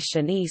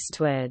population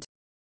eastward.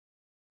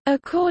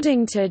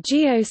 According to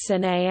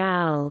Giosin et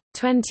al.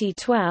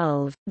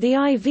 2012, the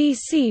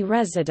IVC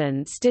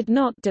residents did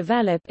not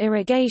develop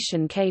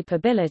irrigation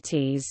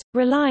capabilities,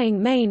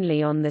 relying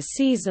mainly on the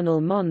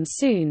seasonal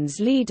monsoons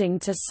leading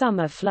to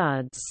summer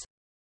floods.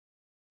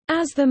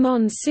 As the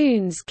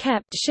monsoons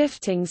kept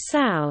shifting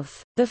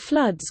south, the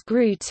floods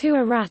grew too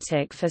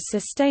erratic for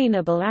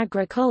sustainable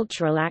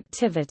agricultural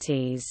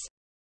activities.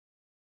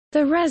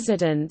 The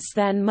residents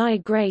then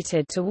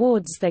migrated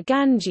towards the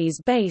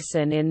Ganges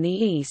basin in the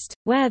east,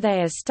 where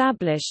they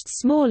established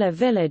smaller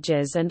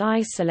villages and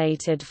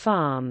isolated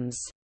farms.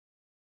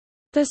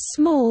 The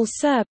small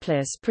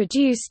surplus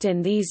produced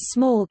in these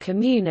small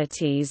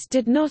communities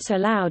did not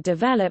allow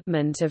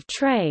development of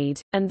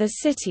trade, and the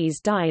cities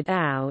died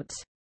out.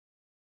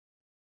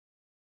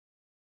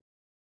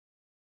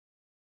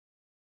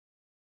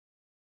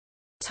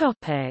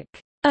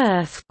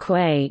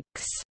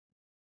 Earthquakes.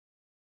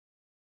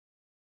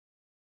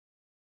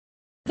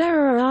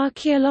 There are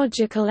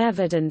archaeological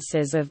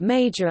evidences of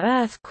major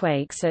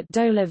earthquakes at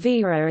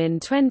Dholavira in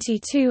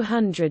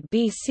 2200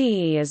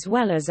 BCE as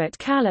well as at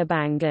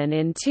Kalibangan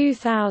in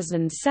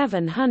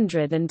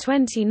 2700 and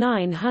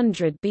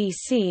 2900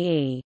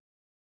 BCE.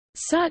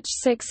 Such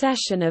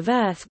succession of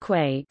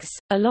earthquakes,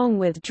 along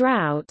with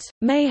drought,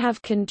 may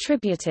have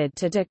contributed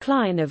to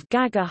decline of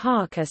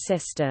Gagga-Hakka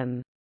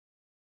system.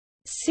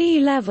 Sea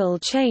level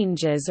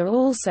changes are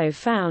also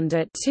found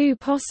at two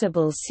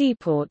possible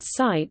seaport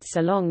sites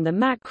along the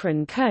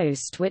Makran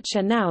coast which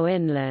are now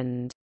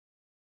inland.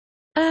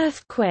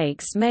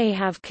 Earthquakes may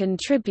have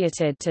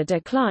contributed to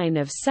decline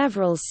of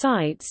several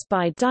sites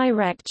by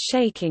direct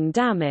shaking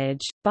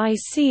damage, by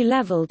sea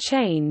level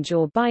change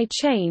or by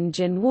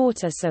change in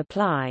water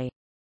supply.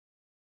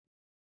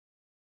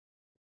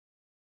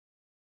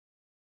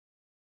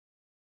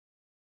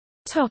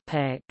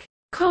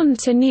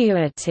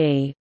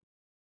 Continuity.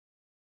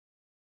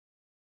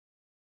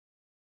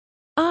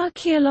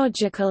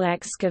 Archaeological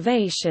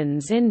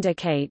excavations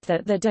indicate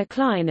that the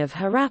decline of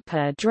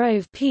Harappa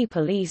drove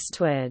people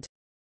eastward.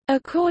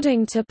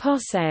 According to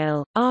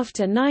Possehl,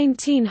 after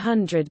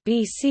 1900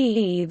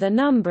 BCE the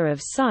number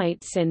of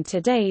sites in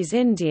today's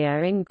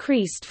India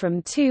increased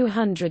from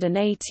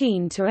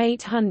 218 to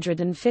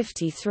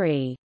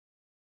 853.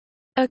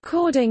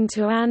 According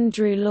to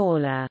Andrew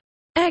Lawler,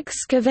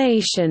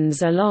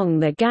 excavations along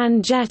the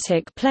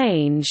Gangetic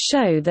Plain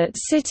show that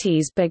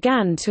cities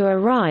began to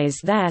arise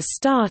there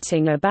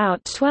starting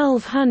about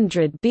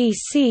 1200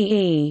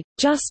 BCE,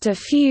 just a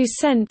few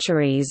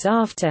centuries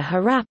after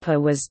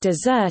Harappa was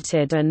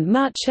deserted and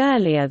much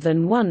earlier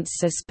than once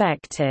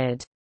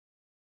suspected.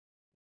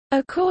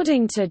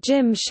 According to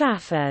Jim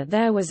Schaffer,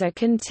 there was a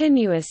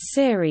continuous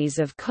series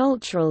of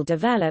cultural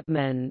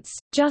developments,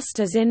 just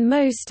as in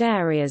most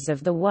areas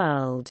of the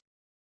world.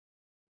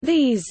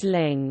 These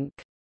link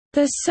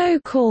the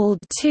so-called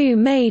two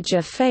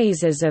major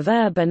phases of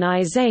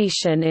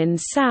urbanization in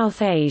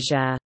South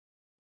Asia.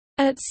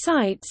 At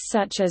sites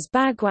such as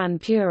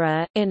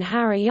Bhagwanpura, in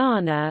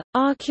Haryana,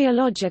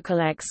 archaeological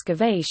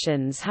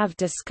excavations have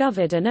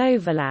discovered an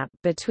overlap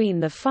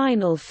between the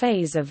final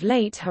phase of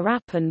Late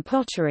Harappan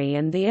pottery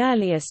and the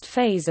earliest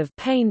phase of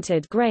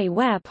painted grey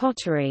ware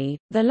pottery,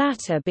 the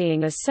latter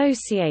being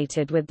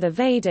associated with the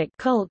Vedic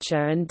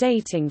culture and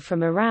dating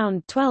from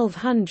around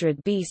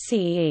 1200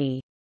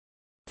 BCE.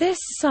 This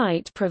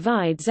site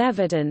provides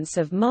evidence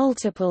of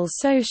multiple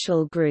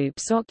social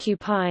groups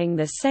occupying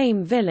the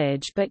same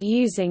village but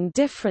using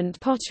different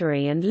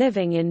pottery and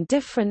living in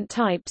different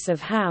types of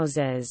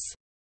houses.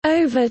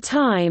 Over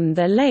time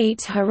the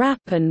Late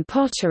Harappan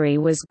pottery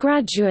was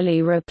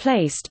gradually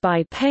replaced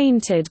by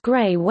painted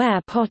grey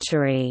ware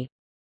pottery.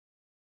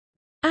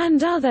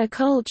 And other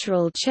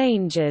cultural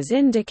changes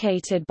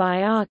indicated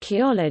by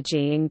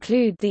archaeology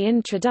include the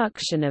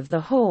introduction of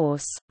the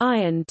horse,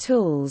 iron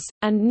tools,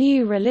 and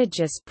new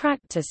religious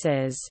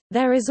practices.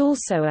 There is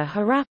also a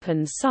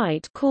Harappan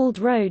site called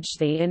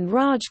Rojdi in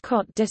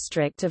Rajkot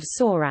district of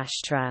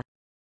Saurashtra.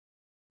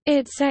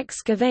 Its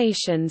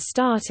excavation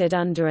started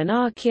under an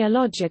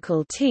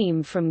archaeological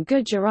team from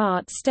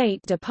Gujarat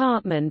State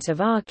Department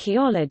of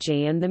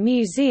Archaeology and the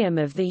Museum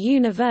of the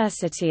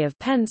University of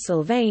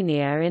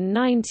Pennsylvania in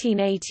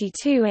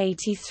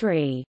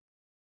 1982–83.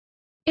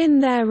 In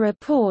their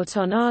report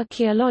on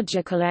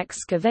archaeological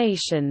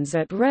excavations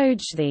at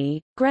Rojdi,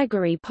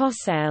 Gregory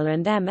Possehl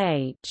and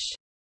M.H.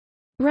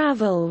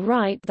 Ravel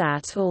write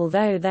that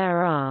although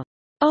there are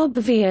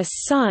obvious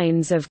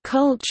signs of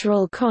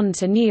cultural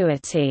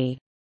continuity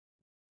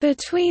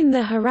between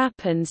the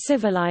Harappan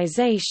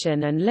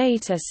civilization and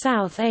later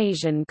South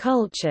Asian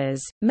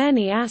cultures,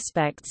 many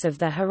aspects of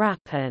the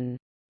Harappan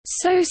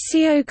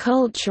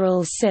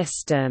socio-cultural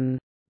system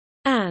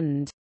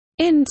and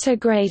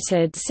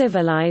integrated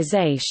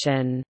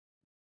civilization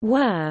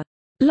were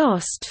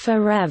lost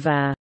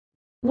forever,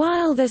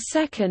 while the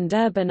second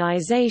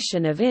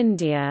urbanization of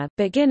India,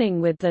 beginning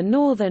with the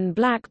northern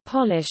black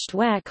polished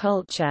ware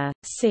culture,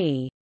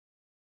 c.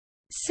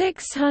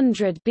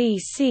 600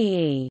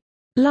 BCE,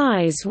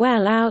 lies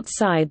well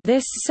outside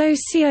this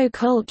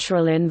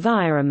socio-cultural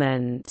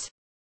environment.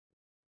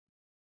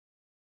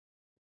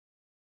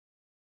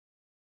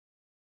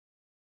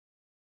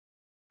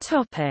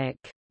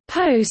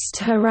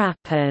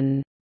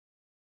 Post-Harappan.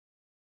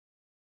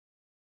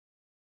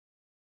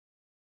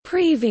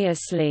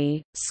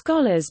 Previously,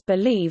 scholars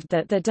believed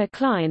that the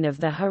decline of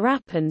the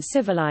Harappan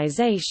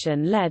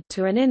civilization led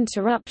to an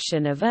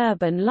interruption of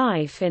urban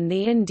life in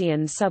the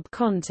Indian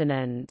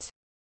subcontinent.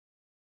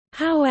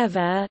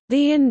 However,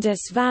 the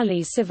Indus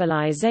Valley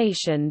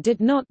Civilization did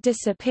not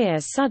disappear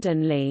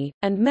suddenly,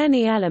 and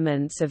many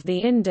elements of the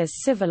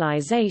Indus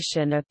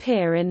civilization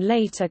appear in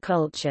later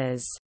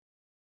cultures.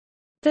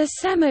 The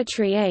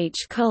cemetery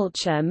H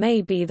culture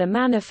may be the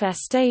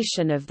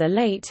manifestation of the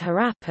Late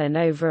Harappan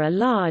over a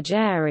large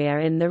area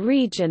in the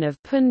region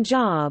of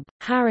Punjab,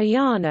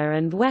 Haryana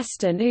and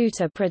western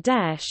Uttar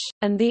Pradesh,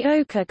 and the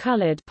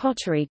ochre-coloured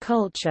pottery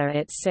culture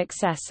its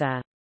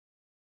successor.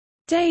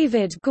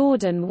 David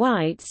Gordon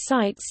White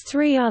cites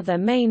three other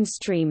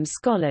mainstream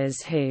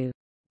scholars who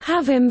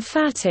have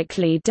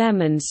emphatically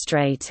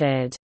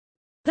demonstrated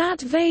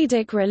that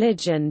Vedic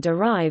religion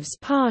derives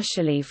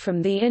partially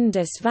from the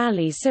Indus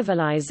Valley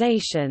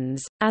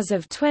civilizations. As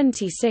of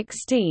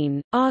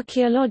 2016,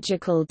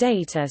 archaeological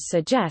data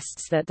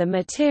suggests that the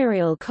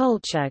material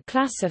culture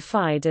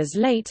classified as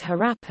Late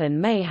Harappan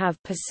may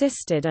have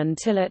persisted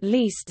until at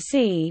least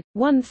c.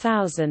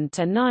 1000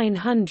 to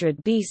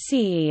 900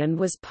 BCE and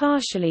was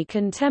partially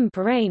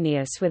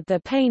contemporaneous with the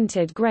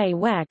painted grey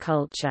ware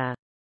culture.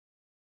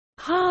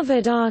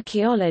 Harvard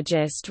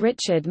archaeologist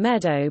Richard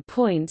Meadow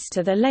points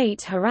to the Late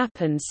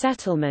Harappan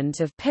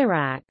settlement of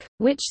Perak,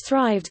 which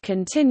thrived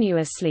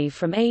continuously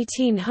from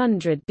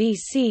 1800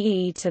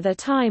 BCE to the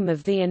time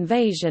of the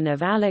invasion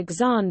of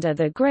Alexander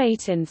the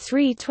Great in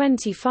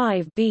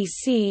 325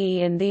 BCE.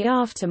 In the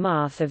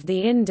aftermath of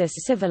the Indus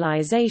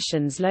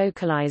civilization's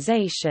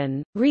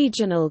localization,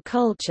 regional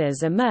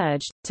cultures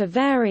emerged, to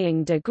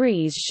varying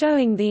degrees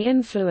showing the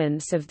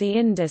influence of the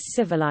Indus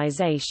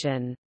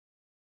civilization.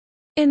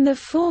 In the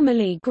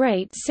formerly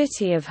great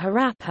city of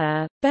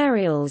Harappa,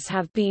 burials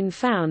have been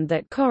found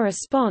that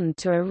correspond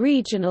to a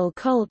regional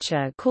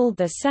culture called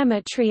the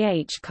Cemetery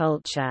H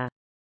culture.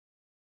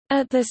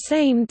 At the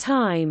same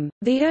time,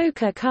 the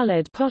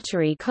ochre-coloured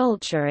pottery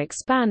culture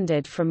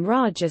expanded from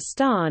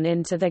Rajasthan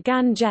into the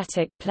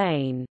Gangetic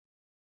Plain.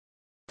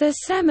 The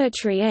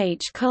Cemetery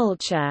H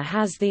culture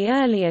has the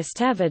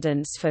earliest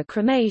evidence for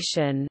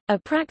cremation, a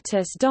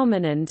practice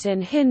dominant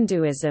in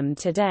Hinduism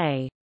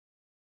today.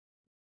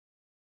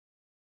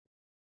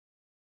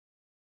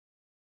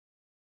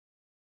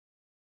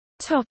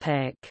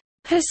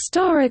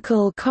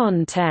 Historical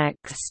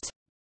context.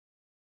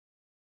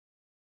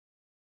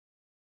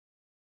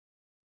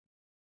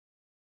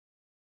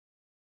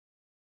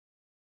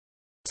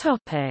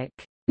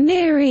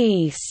 Near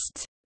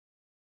East.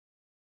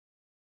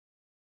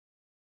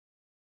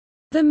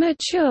 The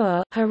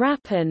Mature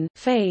Harappan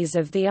phase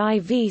of the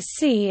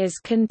IVC is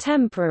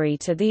contemporary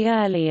to the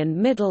Early and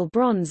Middle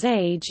Bronze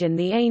Age in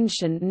the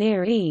ancient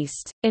Near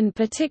East, in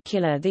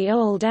particular the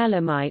Old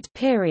Elamite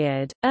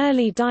period,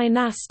 Early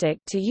Dynastic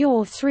to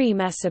Ur III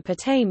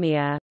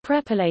Mesopotamia,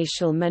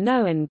 Prepalatial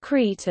Minoan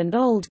Crete and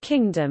Old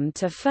Kingdom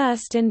to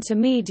First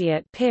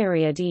Intermediate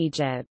Period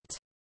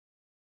Egypt.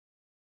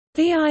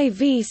 The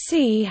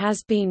IVC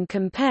has been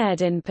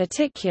compared in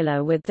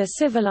particular with the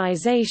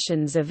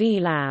civilizations of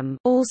Elam,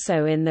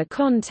 also in the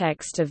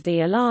context of the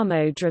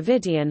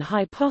Elamo-Dravidian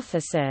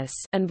hypothesis,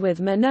 and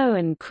with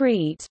Minoan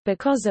Crete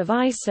because of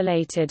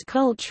isolated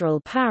cultural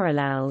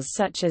parallels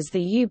such as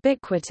the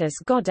ubiquitous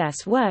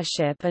goddess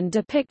worship and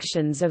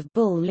depictions of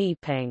bull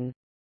leaping.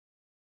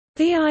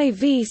 The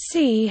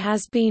IVC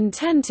has been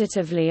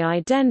tentatively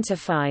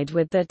identified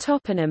with the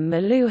toponym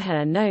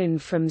Meluha known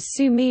from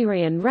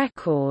Sumerian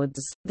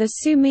records. The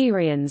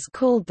Sumerians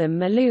called them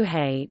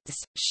Meluhates.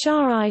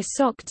 Shah-I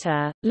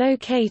Sokhta,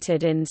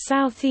 located in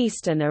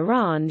southeastern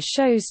Iran,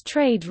 shows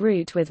trade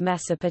route with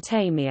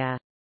Mesopotamia.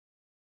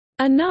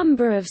 A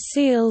number of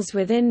seals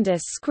with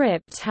Indus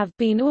script have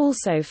been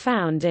also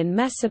found in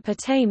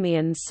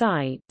Mesopotamian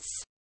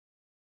sites.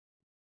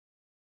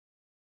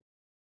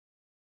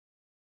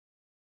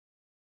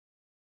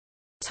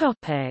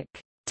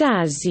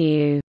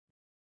 Dasyu.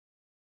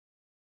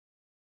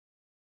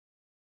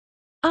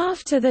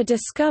 After the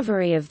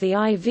discovery of the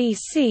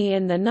IVC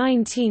in the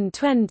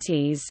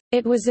 1920s,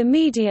 it was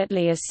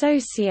immediately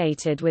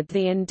associated with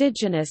the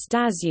indigenous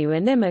Dasyu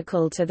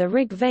inimical to the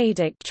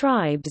Rigvedic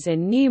tribes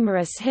in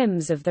numerous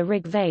hymns of the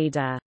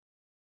Rigveda.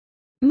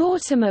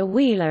 Mortimer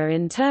Wheeler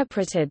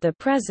interpreted the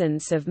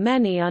presence of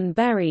many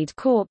unburied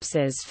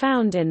corpses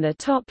found in the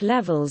top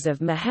levels of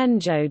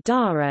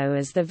Mohenjo-Daro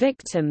as the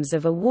victims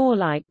of a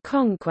warlike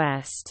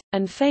conquest,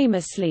 and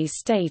famously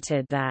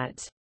stated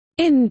that,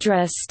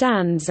 "Indra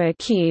stands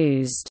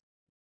accused"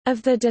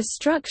 of the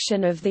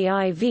destruction of the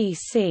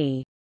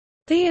IVC.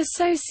 The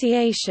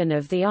association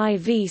of the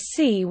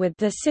IVC with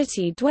the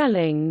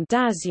city-dwelling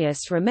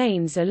Dasyus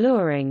remains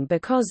alluring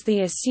because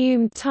the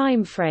assumed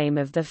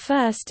timeframe of the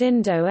first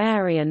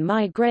Indo-Aryan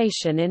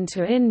migration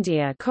into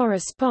India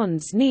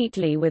corresponds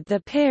neatly with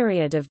the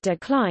period of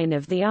decline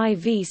of the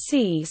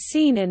IVC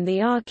seen in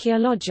the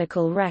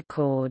archaeological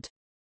record.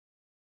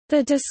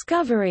 The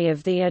discovery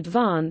of the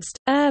advanced,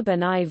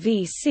 urban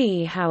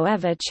IVC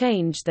however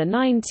changed the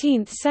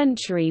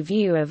 19th-century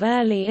view of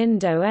early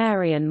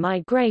Indo-Aryan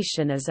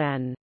migration as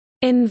an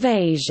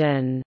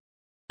invasion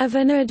of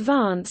an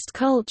advanced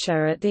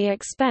culture at the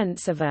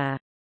expense of a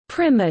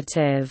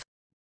primitive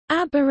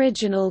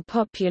Aboriginal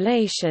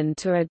population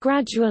to a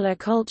gradual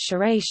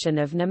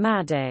acculturation of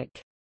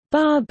nomadic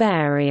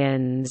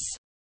barbarians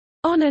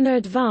on an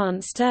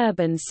advanced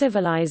urban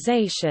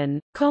civilization,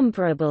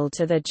 comparable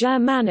to the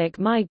Germanic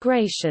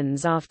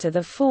migrations after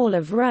the fall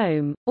of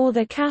Rome, or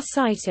the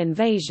Kassite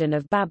invasion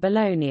of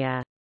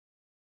Babylonia.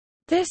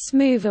 This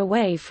move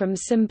away from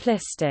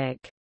simplistic,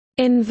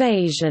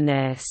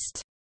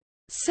 invasionist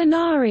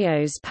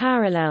scenarios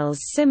parallels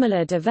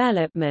similar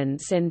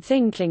developments in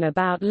thinking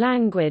about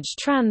language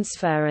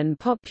transfer and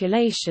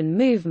population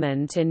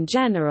movement in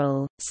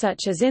general,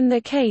 such as in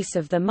the case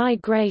of the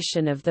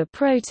migration of the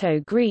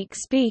Proto-Greek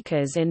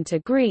speakers into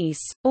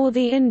Greece, or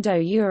the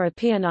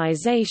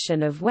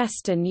Indo-Europeanization of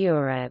Western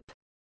Europe.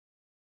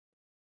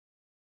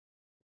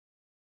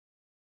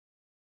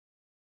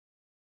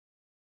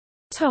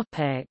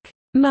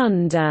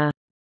 Munda.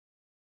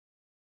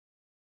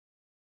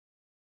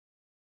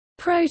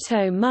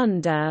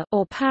 Proto-Munda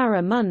or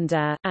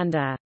Para-Munda and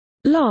a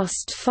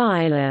lost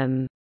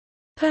phylum,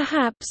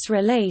 perhaps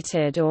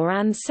related or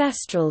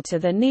ancestral to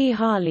the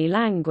Nihali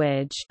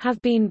language,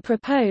 have been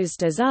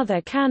proposed as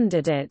other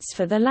candidates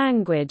for the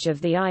language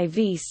of the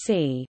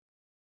IVC.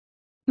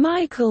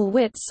 Michael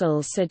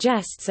Witzel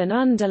suggests an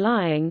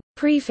underlying,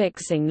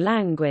 prefixing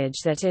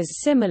language that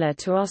is similar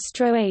to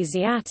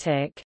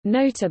Austroasiatic,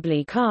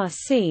 notably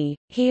Kharsi.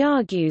 He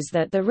argues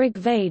that the Rig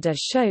Veda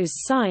shows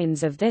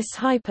signs of this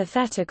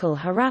hypothetical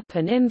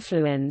Harappan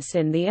influence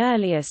in the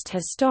earliest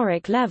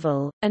historic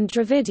level, and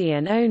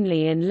Dravidian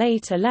only in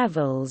later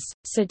levels,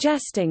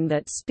 suggesting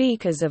that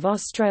speakers of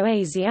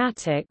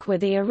Austroasiatic were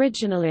the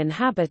original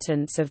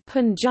inhabitants of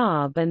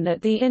Punjab and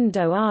that the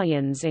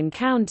Indo-Aryans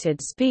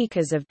encountered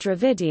speakers of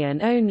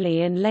Dravidian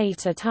only in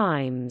later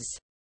times.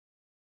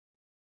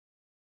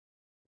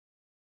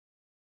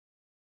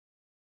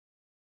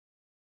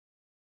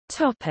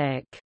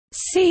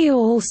 See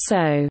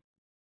also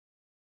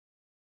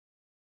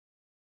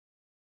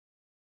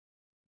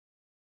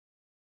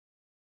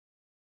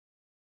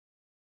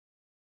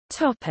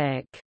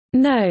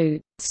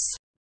Notes.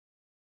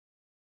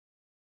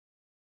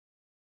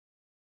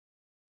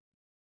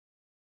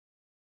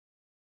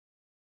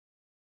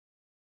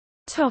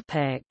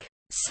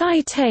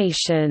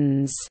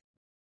 Citations.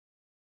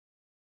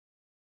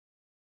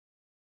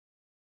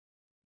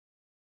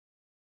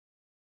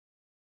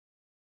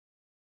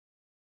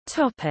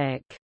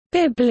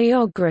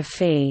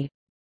 Bibliography.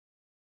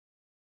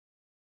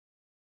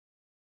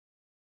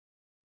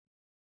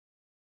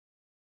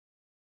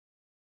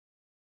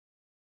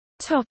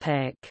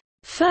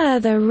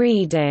 Further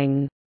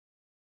reading.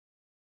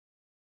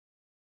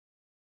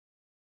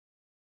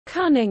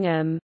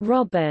 Cunningham,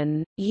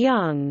 Robin,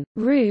 Young,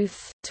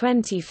 Ruth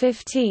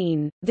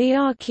 2015, The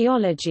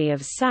Archaeology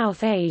of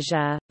South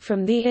Asia,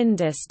 From the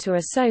Indus to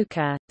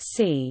Ashoka,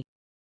 c.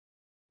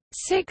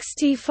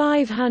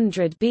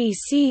 6500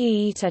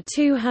 BCE to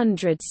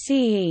 200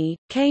 CE,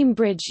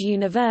 Cambridge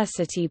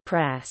University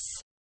Press.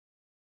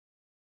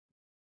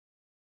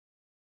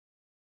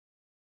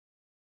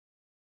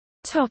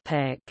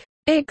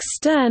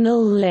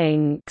 External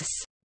links.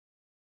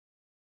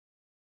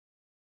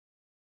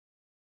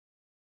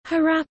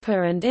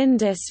 Harappa and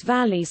Indus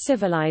Valley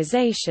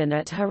Civilization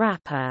at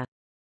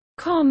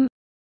Harappa.com.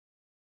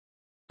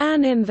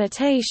 An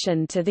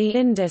Invitation to the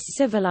Indus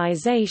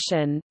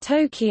Civilization,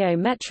 Tokyo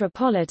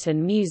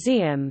Metropolitan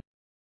Museum.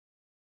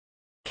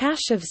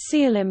 Cache of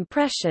seal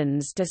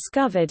impressions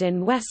discovered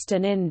in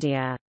western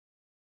India.